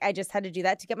study. Like I just had to do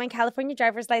that to get my California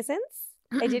driver's license.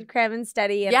 I did cram and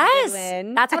study and I did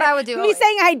win. That's what I would do. Me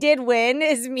saying I did win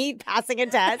is me passing a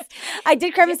test. I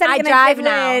did cram and study and drive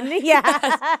I did now. win.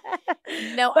 Yeah.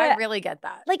 No, but, I really get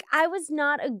that. Like I was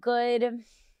not a good,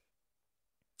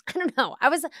 I don't know. I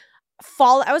was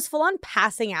full on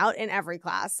passing out in every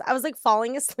class. I was like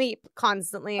falling asleep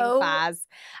constantly in class.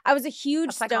 I was a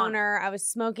huge stoner. I was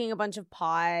smoking a bunch of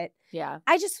pot. Yeah.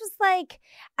 I just was like,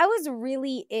 I was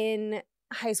really in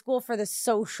high school for the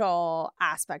social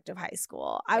aspect of high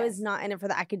school. I was not in it for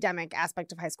the academic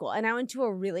aspect of high school. And I went to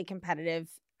a really competitive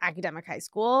academic high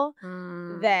school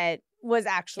that was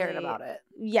actually cared about it.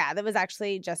 Yeah, that was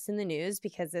actually just in the news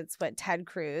because it's what Ted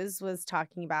Cruz was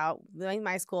talking about.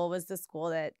 My school was the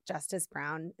school that Justice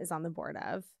Brown is on the board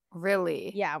of.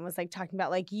 Really? Yeah, and was like talking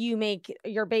about like you make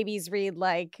your babies read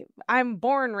like I'm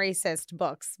born racist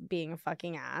books being a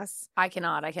fucking ass. I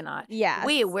cannot. Yeah.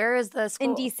 Wait, where is the school?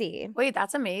 In DC. Wait,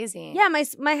 that's amazing. Yeah,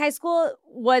 my high school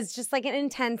was just like an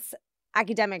intense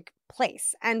academic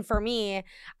place. And for me,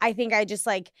 I think I just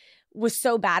like was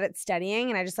so bad at studying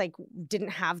and I just like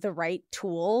didn't have the right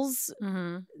tools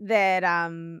that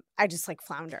I just like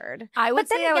floundered. I would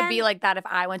say I would be like that if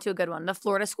I went to a good one. The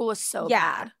Florida school was so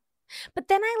bad. But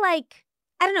then I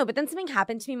don't know, but then something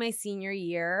happened to me my senior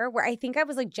year where I think I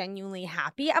was like genuinely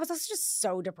happy. I was also just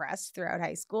so depressed throughout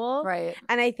high school. Right.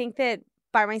 And I think that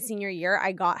by my senior year,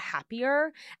 I got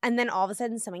happier. And then all of a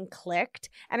sudden something clicked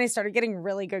and I started getting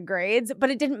really good grades. But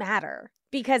it didn't matter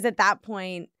because at that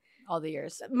point, all the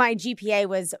years, my GPA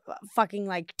was fucking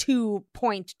like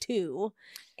 2.2.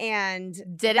 And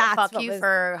did it fuck you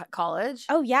for college?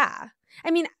 Oh, yeah.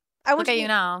 I mean, I look at you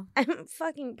now. I'm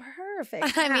fucking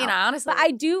perfect. I mean, honestly. But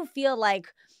I do feel like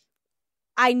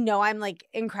I know I'm like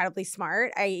incredibly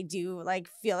smart. I do like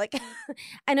feel like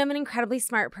I know I'm an incredibly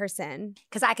smart person.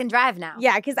 Because I can drive now.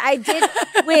 Yeah, because I did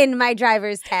win my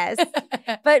driver's test.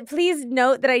 But please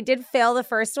note that I did fail the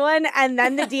first one. And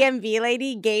then the DMV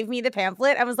lady gave me the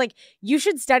pamphlet. I was like, you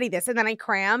should study this. And then I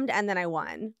crammed and then I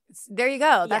won. There you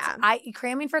go.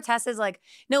 Cramming for tests is like,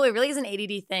 no, it really is an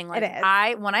ADD thing. Like it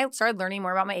is. When I started learning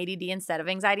more about my ADD instead of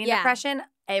anxiety and depression,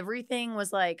 everything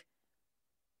was like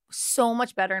so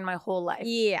much better in my whole life.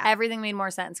 Yeah. Everything made more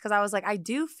sense because I was like, I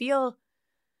do feel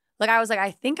like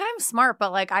I think I'm smart,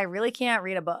 but like I really can't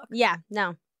read a book. Yeah,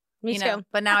 no. Me too.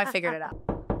 But now I figured it out.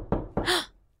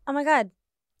 Oh my God.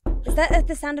 Is that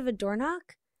the sound of a door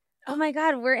knock? Oh my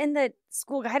God, we're in the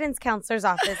school guidance counselor's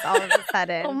office all of a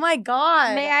sudden. Oh my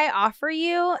God. May I offer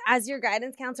you, as your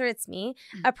guidance counselor, it's me,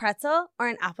 a pretzel or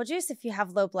an apple juice if you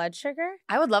have low blood sugar?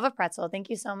 I would love a pretzel.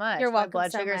 Thank you so much. You're welcome. My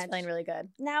blood so sugar much. is playing really good.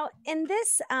 Now, in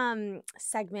this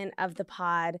segment of the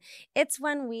pod, it's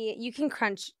when you can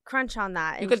crunch on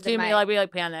that. You could see me like we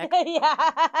like panic.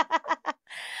 Yeah.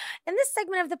 In this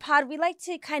segment of the pod, we like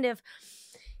to kind of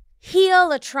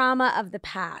heal a trauma of the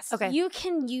past. Okay. You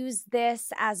can use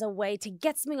this as a way to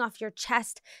get something off your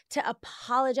chest, to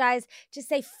apologize, to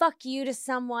say fuck you to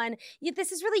someone.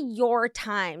 This is really your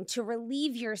time to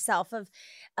relieve yourself of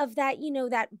that,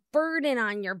 that burden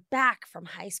on your back from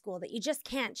high school that you just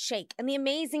can't shake. And the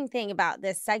amazing thing about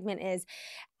this segment is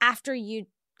after we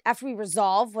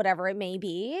resolve whatever it may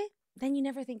be, then you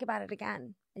never think about it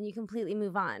again. and you completely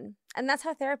move on. And that's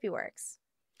how therapy works.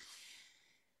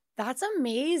 That's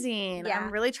amazing. Yeah.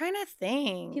 I'm really trying to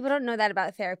think. People don't know that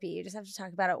about therapy. You just have to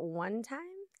talk about it one time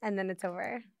and then it's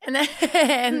over. And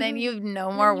then you have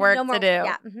no more work to do.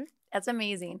 Yeah. That's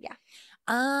amazing. Yeah.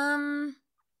 And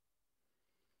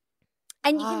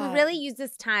you can really use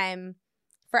this time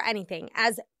for anything,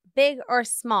 as big or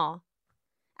small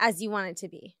as you want it to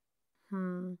be.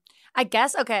 I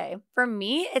guess, okay, for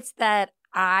me, it's that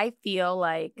I feel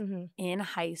like Mm-hmm. in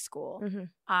high school, Mm-hmm.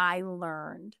 I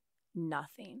learned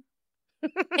nothing.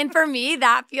 And for me,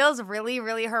 that feels really,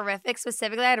 really horrific.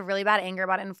 Specifically, I had a really bad anger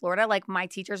about it in Florida. Like, my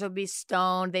teachers would be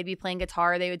stoned. They'd be playing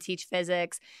guitar. They would teach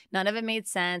physics. None of it made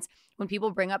sense. When people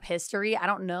bring up history, I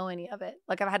don't know any of it.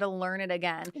 Like, I've had to learn it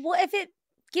again. Well, if it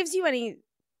gives you any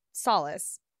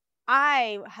solace,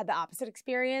 I had the opposite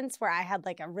experience where I had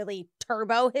like a really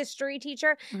turbo history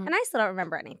teacher, and I still don't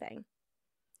remember anything.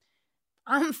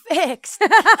 I'm fixed.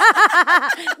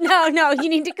 No, you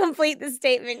need to complete the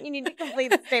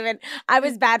statement. I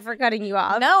was bad for cutting you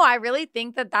off. No, I really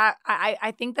think that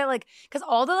I think that, like, because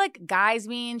all the, like, guys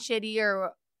being shitty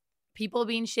or people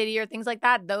being shitty or things like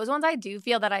that, those ones I do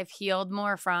feel that I've healed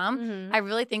more from. Mm-hmm. I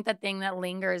really think the thing that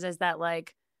lingers is that,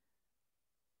 like,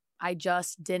 I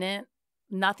just didn't,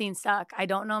 nothing stuck. I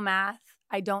don't know math.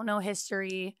 I don't know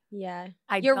history. Yeah.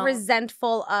 You're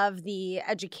resentful of the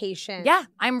education. Yeah.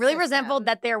 I'm really system. resentful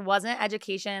that there wasn't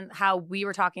education how we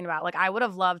were talking about. Like, I would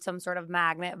have loved some sort of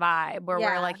magnet vibe where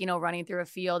we're, like, you know, running through a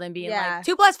field and being like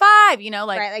 2 + 5, you know,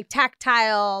 like. Right, like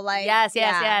tactile, like.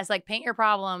 Yes. Like, paint your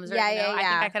problems. Or, I think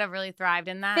I could have really thrived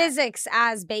in that. Physics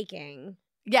as baking.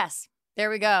 Yes. There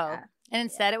we go. Yeah. And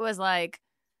instead it was like,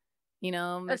 you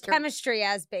know, Or chemistry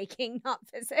as baking, not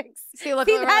physics. See, look,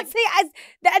 that's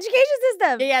the education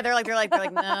system. Yeah, they're like,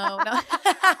 no.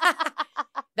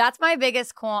 That's my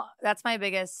biggest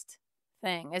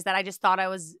thing, is that I just thought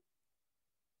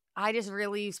I just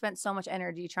really spent so much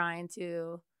energy trying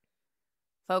to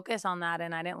focus on that,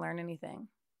 and I didn't learn anything.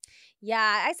 Yeah,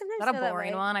 I sometimes Is that feel a boring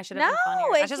that way. one? I should have been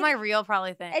funnier. That's just my real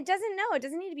probably thing. It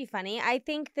doesn't need to be funny. I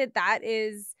think that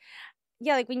is.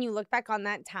 Yeah, like when you look back on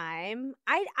that time,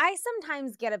 I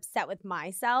sometimes get upset with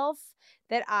myself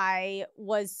that I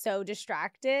was so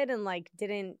distracted and like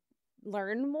didn't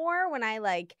learn more when I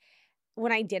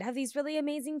did have these really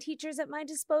amazing teachers at my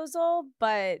disposal.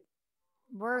 But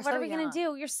what are we gonna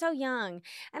do? You're so young.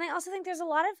 And I also think there's a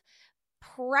lot of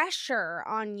pressure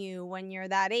on you when you're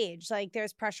that age. Like,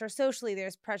 there's pressure socially,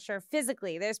 there's pressure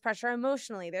physically, there's pressure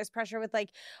emotionally, there's pressure with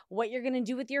like what you're gonna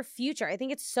do with your future. I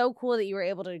think it's so cool that you were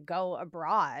able to go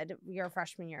abroad your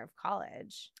freshman year of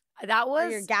college. That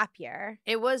was your gap year.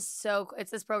 It was it's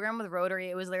this program with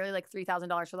Rotary. It was literally like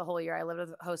 $3,000 for the whole year. I lived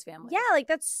with a host family. Yeah, like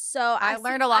that's so. I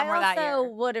learned a lot more that year. I also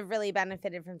would have really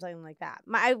benefited from something like that.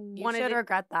 You should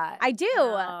regret that. I do.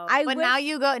 No. Now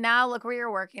you go. Now look where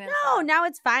you're working. No, now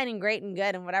it's fine and great and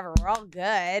good and whatever. We're all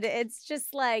good. It's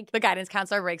just like the guidance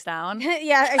counselor breaks down.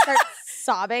 Yeah, I start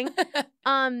sobbing.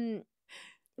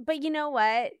 But you know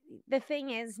what? The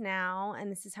thing is now,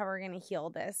 and this is how we're gonna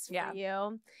heal this for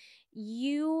you.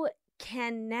 You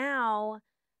can now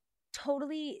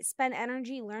totally spend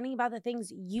energy learning about the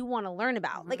things you want to learn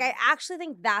about. Like, I actually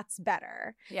think that's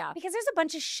better. Yeah. Because there's a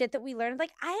bunch of shit that we learned.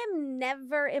 Like, I am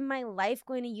never in my life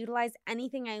going to utilize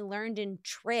anything I learned in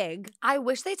trig. I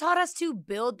wish they taught us to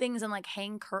build things and like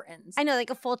hang curtains. I know, like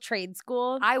a full trade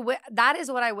school. That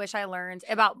is what I wish I learned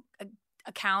about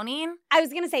accounting. I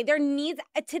was gonna say there needs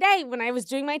today when I was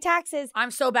doing my taxes. I'm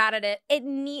so bad at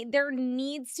it. There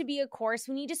needs to be a course.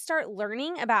 We need to start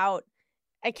learning about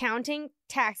accounting,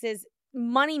 taxes,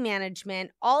 money management,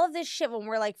 all of this shit when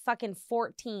we're like fucking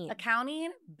 14.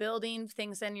 Accounting, building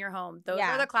things in your home. Those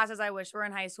are the classes I wish were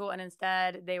in high school, and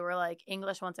instead they were like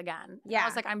English once again. Yeah, I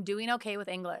was like, I'm doing okay with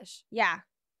English. Yeah,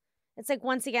 it's like,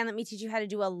 once again, let me teach you how to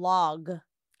do a log.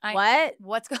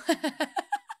 What's going?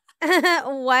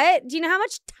 What? Do you know how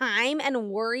much time and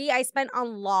worry I spent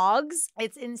on logs?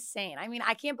 It's insane. I mean,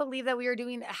 I can't believe that we were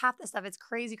doing half the stuff. It's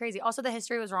crazy. Also, the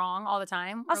history was wrong all the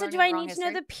time. Also, do I need to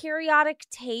know the periodic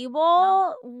table?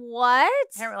 No. What?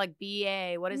 Like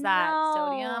BA. What is that? No.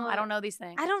 Sodium? I don't know these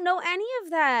things. I don't know any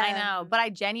of that. I know. But I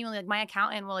genuinely, like, my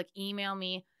accountant will like email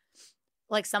me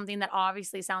like something that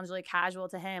obviously sounds really casual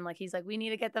to him. Like, he's like, we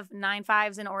need to get the 9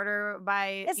 5s in order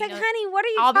by. It's like, honey, what are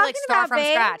you I'll talking be like, start about, from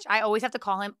babe? scratch. I always have to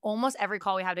call him. Almost every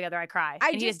call we have together, I cry.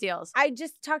 And he just deals. I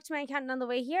just talked to my accountant on the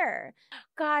way here.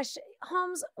 Gosh,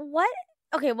 Holmes, what?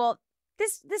 Okay, well,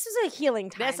 this was a healing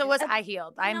time. I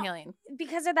healed. I'm healing.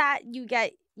 Because of that, you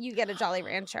get a Jolly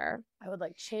Rancher. I would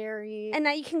like cherry. And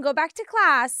now you can go back to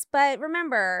class, but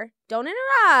remember, don't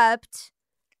interrupt.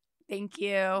 Thank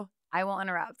you. I won't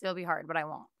interrupt. It'll be hard, but I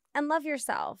won't. And love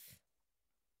yourself.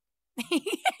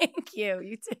 Thank you.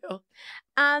 You too.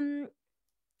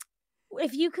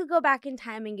 If you could go back in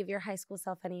time and give your high school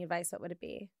self any advice, what would it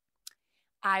be?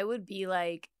 I would be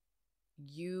like,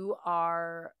 you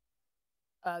are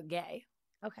gay.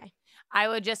 Okay. I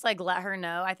would just like let her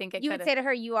know. I think You would say to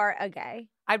her, you are a gay.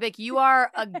 I'd be like, you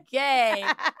are a gay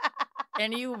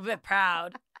and you be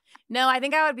proud. No, I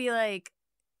think I would be like,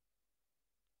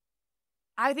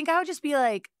 I think I would just be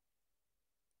like,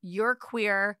 you're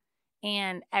queer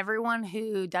and everyone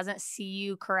who doesn't see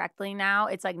you correctly now,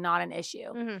 it's like not an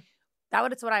issue. Mm-hmm.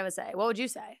 That's what I would say. What would you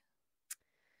say?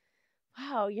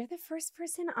 Wow, you're the first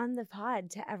person on the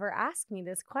pod to ever ask me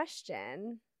this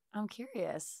question. I'm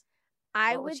curious.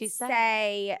 I What would would she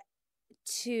say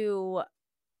to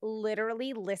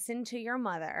literally listen to your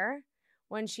mother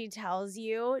when she tells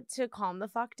you to calm the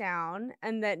fuck down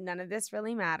and that none of this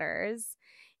really matters,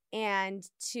 and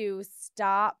to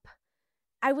stop.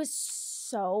 I was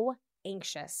so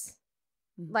anxious,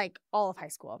 like all of high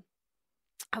school.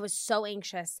 I was so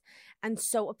anxious and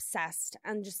so obsessed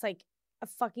and just like a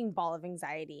fucking ball of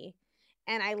anxiety.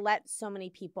 And I let so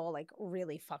many people like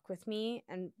really fuck with me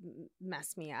and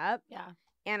mess me up. Yeah.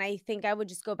 And I think I would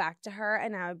just go back to her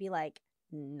and I would be like,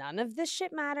 none of this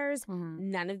shit matters.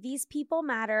 Mm-hmm. None of these people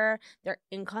matter. They're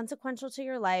inconsequential to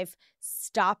your life.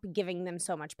 Stop giving them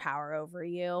so much power over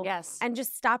you. Yes. And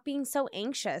just stop being so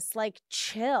anxious. Like,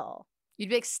 chill. You'd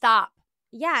be like, stop.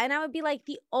 Yeah. And I would be like,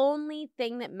 the only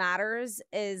thing that matters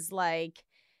is like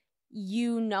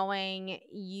you knowing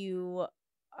you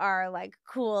are like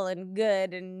cool and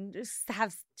good and just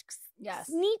have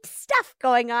neat stuff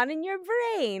going on in your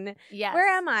brain. Yes. Where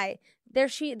am I? There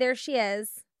she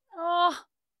is. Oh,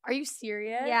 are you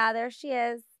serious? Yeah, there she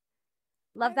is.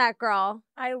 Love that girl.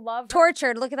 I love her.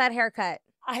 Tortured. Look at that haircut.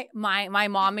 My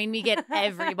mom made me get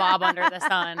every bob under the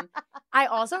sun. I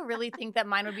also really think that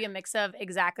mine would be a mix of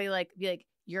exactly like be like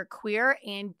you're queer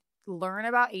and learn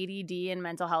about ADD and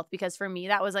mental health, because for me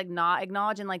that was like not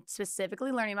acknowledged, and like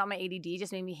specifically learning about my ADD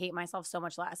just made me hate myself so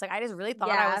much less. Like I just really thought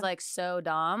I was like so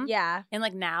dumb. Yeah. And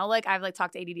like now like I've like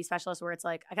talked to ADD specialists where it's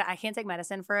like I can't take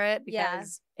medicine for it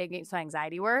because it makes my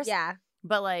anxiety worse. Yeah.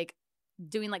 But like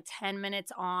doing like 10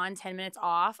 minutes on, 10 minutes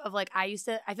off of like I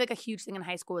feel like a huge thing in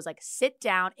high school was like sit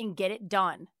down and get it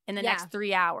done in the next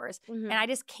 3 hours. Mm-hmm. And I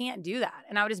just can't do that.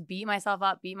 And I would just beat myself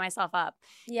up.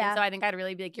 Yeah. And so I think I'd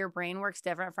really be like, your brain works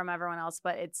different from everyone else,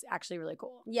 but it's actually really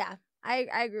cool. Yeah. I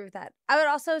agree with that. I would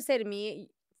also say to me,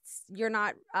 you're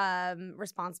not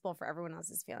responsible for everyone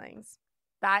else's feelings.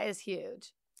 That is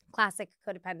huge. Classic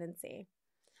codependency.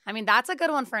 I mean, that's a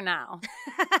good one for now.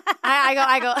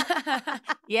 I go,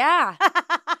 yeah.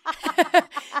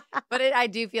 But I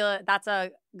do feel that's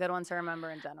a good one to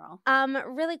remember in general.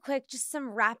 Really quick, just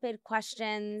some rapid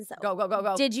questions.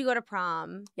 Go. Did you go to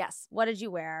prom? Yes. What did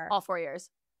you wear? All 4 years.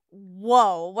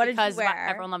 Whoa. What did you wear?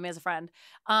 Everyone loved me as a friend.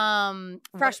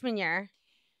 Freshman year.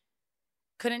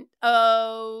 Can't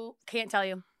tell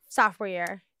you. Sophomore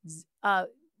year.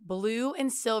 Blue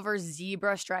and silver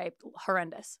zebra striped.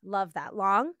 Horrendous. Love that.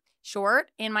 Long? Short,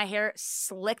 and my hair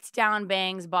slicked down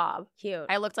bangs bob. Cute.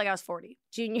 I looked like I was 40.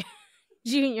 Junior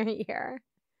year.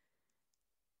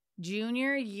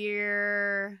 Junior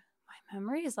year, my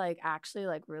memory is like actually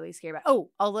like really scary about. Oh,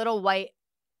 a little white,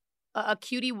 a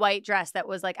cutie white dress that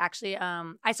was like actually,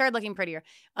 I started looking prettier.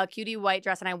 A cutie white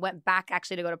dress, and I went back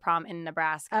actually to go to prom in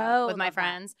Nebraska with my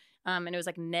friends. And it was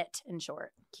like knit and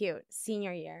short. Cute.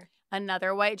 Senior year.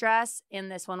 Another white dress, and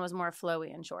this one was more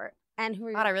flowy and short. And who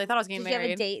were you? God, I really thought I was getting married. Did you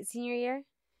have a date senior year?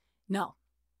 No.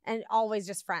 And always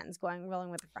just friends, rolling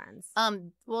with the friends.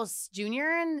 Well, junior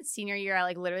and senior year, I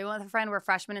like literally went with a friend. Where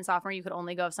freshman and sophomore, you could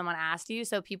only go if someone asked you.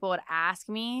 So people would ask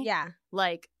me. Yeah.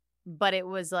 Like, but it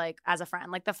was like as a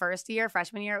friend. Like the first year,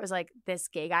 freshman year, it was like this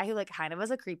gay guy who like kind of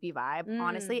was a creepy vibe,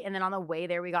 honestly. And then on the way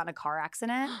there, we got in a car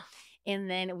accident. And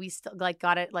then we still like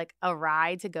got it like a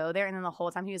ride to go there. And then the whole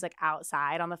time he was like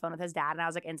outside on the phone with his dad. And I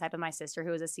was like inside with my sister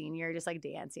who was a senior, just like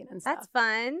dancing and stuff. That's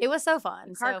fun. It was so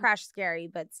fun. Car crash scary,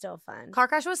 but still fun. Car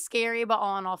crash was scary, but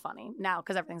all in all funny now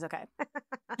because everything's okay.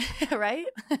 Right?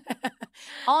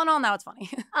 All in all, now it's funny.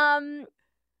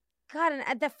 God,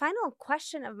 and the final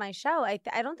question of my show, I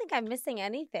don't think I'm missing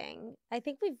anything. I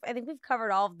think we've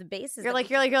covered all of the bases. You're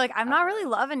like, I'm not really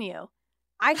loving you.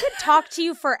 I could talk to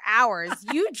you for hours.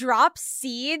 You drop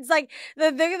seeds like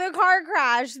the car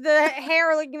crash, the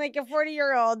hair looking like a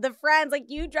 40-year-old, the friends, like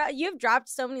you've dropped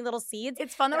so many little seeds.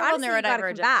 It's fun that we're all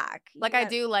neurodivergent. Like I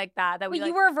do like that. Wait,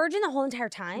 you were a virgin the whole entire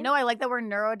time? No, I like that we're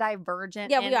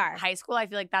neurodivergent. Yeah, in we are. High school, I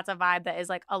feel like that's a vibe that is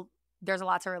like there's a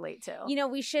lot to relate to. You know,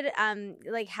 we should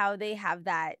like how they have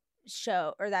that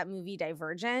show or that movie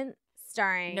Divergent.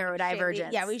 starring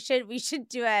Neurodivergence. Yeah, we should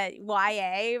do a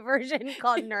YA version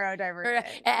called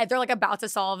Neurodivergent. They're like about to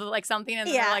solve like something, and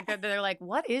they're like,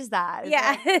 what is that? Is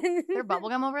there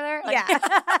bubblegum over there? Like,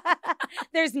 yeah.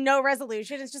 There's no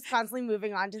resolution. It's just constantly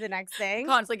moving on to the next thing.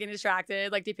 Constantly getting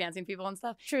distracted, like de-pantsing people and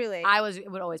stuff. Truly. I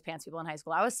would always pants people in high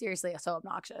school. I was seriously so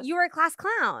obnoxious. You were a class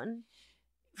clown.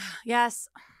 Yes.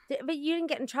 But you didn't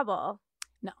get in trouble.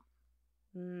 No.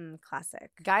 Classic.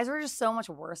 Guys were just so much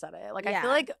worse at it. Like, Yeah.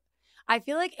 I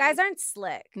feel like Guys aren't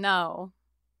slick. No.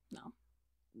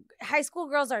 High school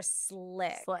girls are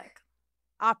slick.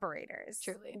 Operators.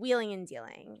 Truly. Wheeling and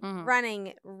dealing.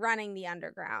 Mhm. Running the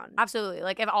underground. Absolutely.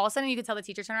 Like, if all of a sudden you could tell the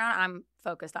teacher turn around, I'm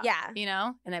focused on. Yeah. You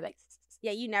know? And they'd be like,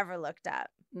 Yeah, you never looked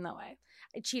up. no way.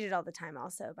 I cheated all the time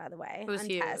also, by the way. It was on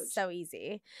huge. tests. So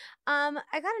easy. I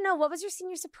gotta know, what was your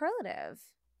senior superlative?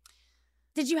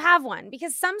 Did you have one?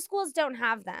 Because some schools don't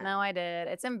have them. No, I did.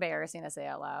 It's embarrassing to say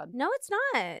out loud. No, it's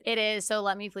not. It is. So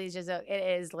let me please just, it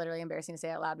is literally embarrassing to say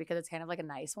out loud because it's kind of like a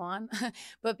nice one.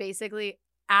 But basically,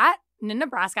 in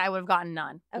Nebraska, I would have gotten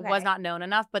none. Okay. It was not known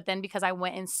enough. But then because I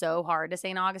went in so hard to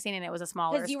St. Augustine and it was a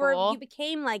smaller Because school. you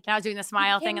became like, and I was doing the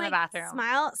smile became, thing in the like, bathroom.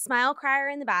 Smile crier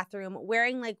in the bathroom,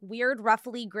 wearing like weird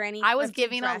ruffly granny. I was thrifted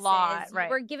giving dresses. a lot, right.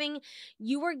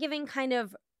 You were giving kind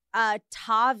of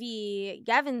Tavi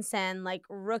Gevinson, like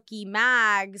rookie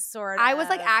mag sort of. I was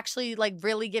like actually like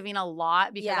really giving a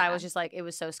lot because I Yeah. was just like, it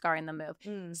was so scarring the move.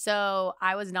 Mm. So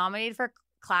I was nominated for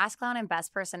Class Clown and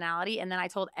Best Personality. And then I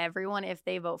told everyone if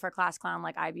they vote for Class Clown,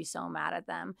 like I'd be so mad at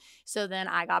them. So then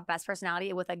I got Best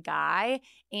Personality with a guy.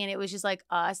 And it was just like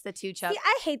us, the two chubs. See,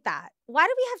 I hate that. Why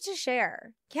do we have to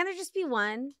share? Can't there just be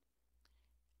one?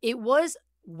 It was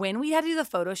when we had to do the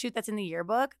photo shoot that's in the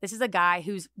yearbook. This is a guy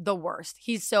who's the worst.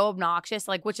 He's so obnoxious,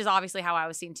 like, which is obviously how I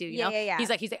was seen too. You know? Yeah. He's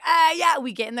like, yeah.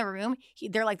 We get in the room.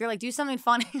 They're like, do something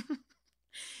funny.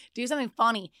 Do something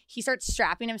funny. He starts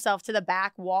strapping himself to the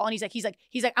back wall, and he's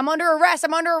like, I'm under arrest.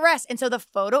 And so the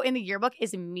photo in the yearbook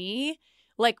is me,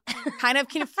 like, kind of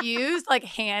confused, like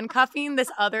handcuffing this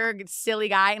other silly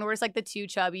guy, and we're just like the two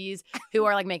chubbies who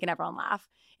are like making everyone laugh.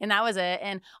 And that was it.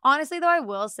 And honestly, though, I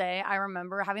will say, I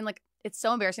remember having like, it's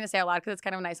so embarrassing to say out loud because it's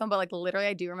kind of a nice one, but like literally,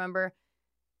 I do remember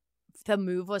the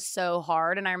move was so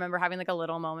hard, and I remember having like a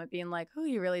little moment being like, oh,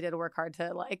 you really did work hard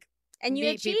to like. And you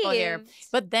beat achieved. people here.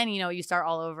 But then, you start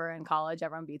all over in college.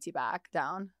 Everyone beats you back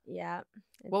down. Yeah.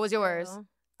 What was yours? True.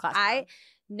 Class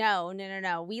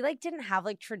No. We like didn't have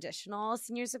like traditional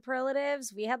senior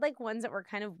superlatives. We had like ones that were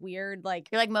kind of weird, like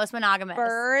You're like most monogamous.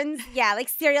 burns. Yeah, like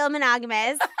serial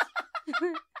monogamous.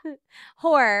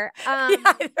 Whore.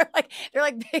 Yeah, they're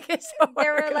like biggest whores. They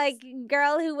were like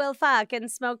girl who will fuck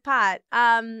and smoke pot.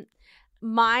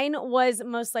 Mine was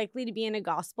most likely to be in a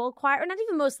gospel choir, or not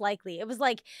even most likely. It was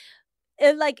like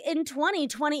in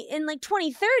 2020, in like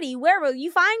 2030, where will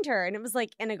you find her? And it was like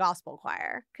in a gospel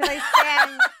choir because I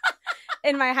sang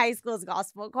in my high school's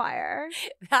gospel choir.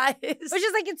 That is, which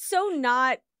is like, it's so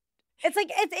not. It's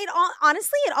like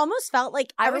honestly, it almost felt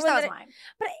like I wish that was mine.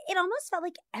 But it almost felt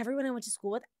like everyone I went to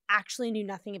school with actually knew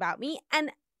nothing about me.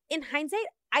 And in hindsight,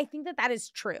 I think that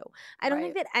is true. I don't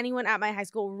think that anyone at my high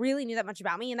school really knew that much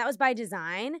about me. And that was by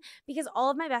design because all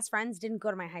of my best friends didn't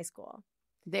go to my high school.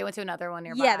 They went to another one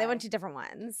nearby. Yeah, they went to different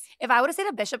ones. If I would have stayed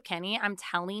at Bishop Kenny, I'm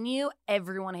telling you,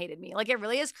 everyone hated me. Like, it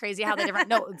really is crazy how they different.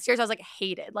 No, seriously, I was like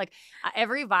hated. Like,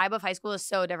 every vibe of high school is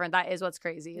so different. That is what's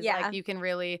crazy. Is like, you can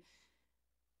really.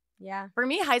 Yeah. For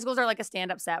me, high school is like a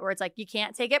stand-up set where it's like, you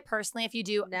can't take it personally if you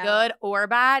do good or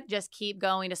bad. Just keep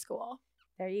going to school.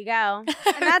 There you go.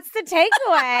 And that's the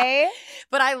takeaway.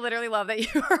 But I literally love that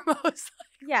you were most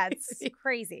yeah, it's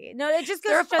crazy. No, it just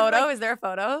goes. Is there a photo? Is there a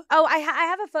photo? Oh, I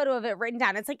have a photo of it written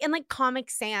down. It's like in like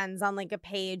Comic Sans on like a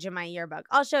page in my yearbook.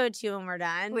 I'll show it to you when we're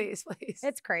done. Please.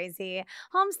 It's crazy.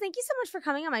 Holmes, thank you so much for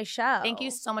coming on my show. Thank you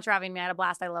so much for having me. I had a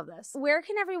blast. I love this. Where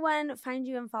can everyone find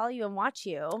you and follow you and watch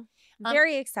you?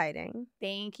 Very exciting.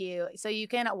 Thank you. So you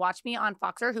can watch me on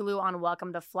Fox or Hulu on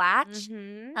Welcome to Flatch.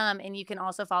 Mm-hmm. And you can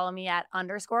also follow me at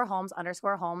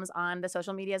 _Holmes on the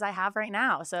social medias I have right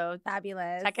now. So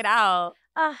fabulous. Check it out.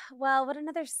 Well, what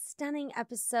another stunning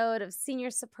episode of Senior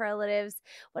Superlatives.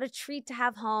 What a treat to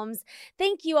have Holmes.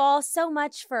 Thank you all so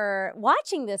much for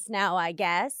watching this now, I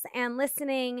guess, and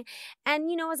listening. And,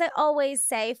 as I always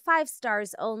say, 5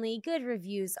 stars only, good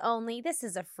reviews only. This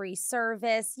is a free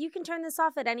service. You can turn this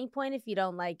off at any point if you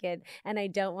don't like it, and I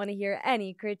don't want to hear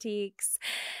any critiques.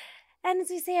 And as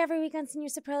we say every week on Senior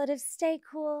Superlatives, stay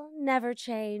cool, never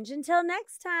change. Until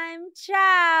next time,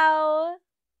 ciao.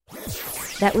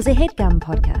 That was a HeadGum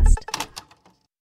podcast.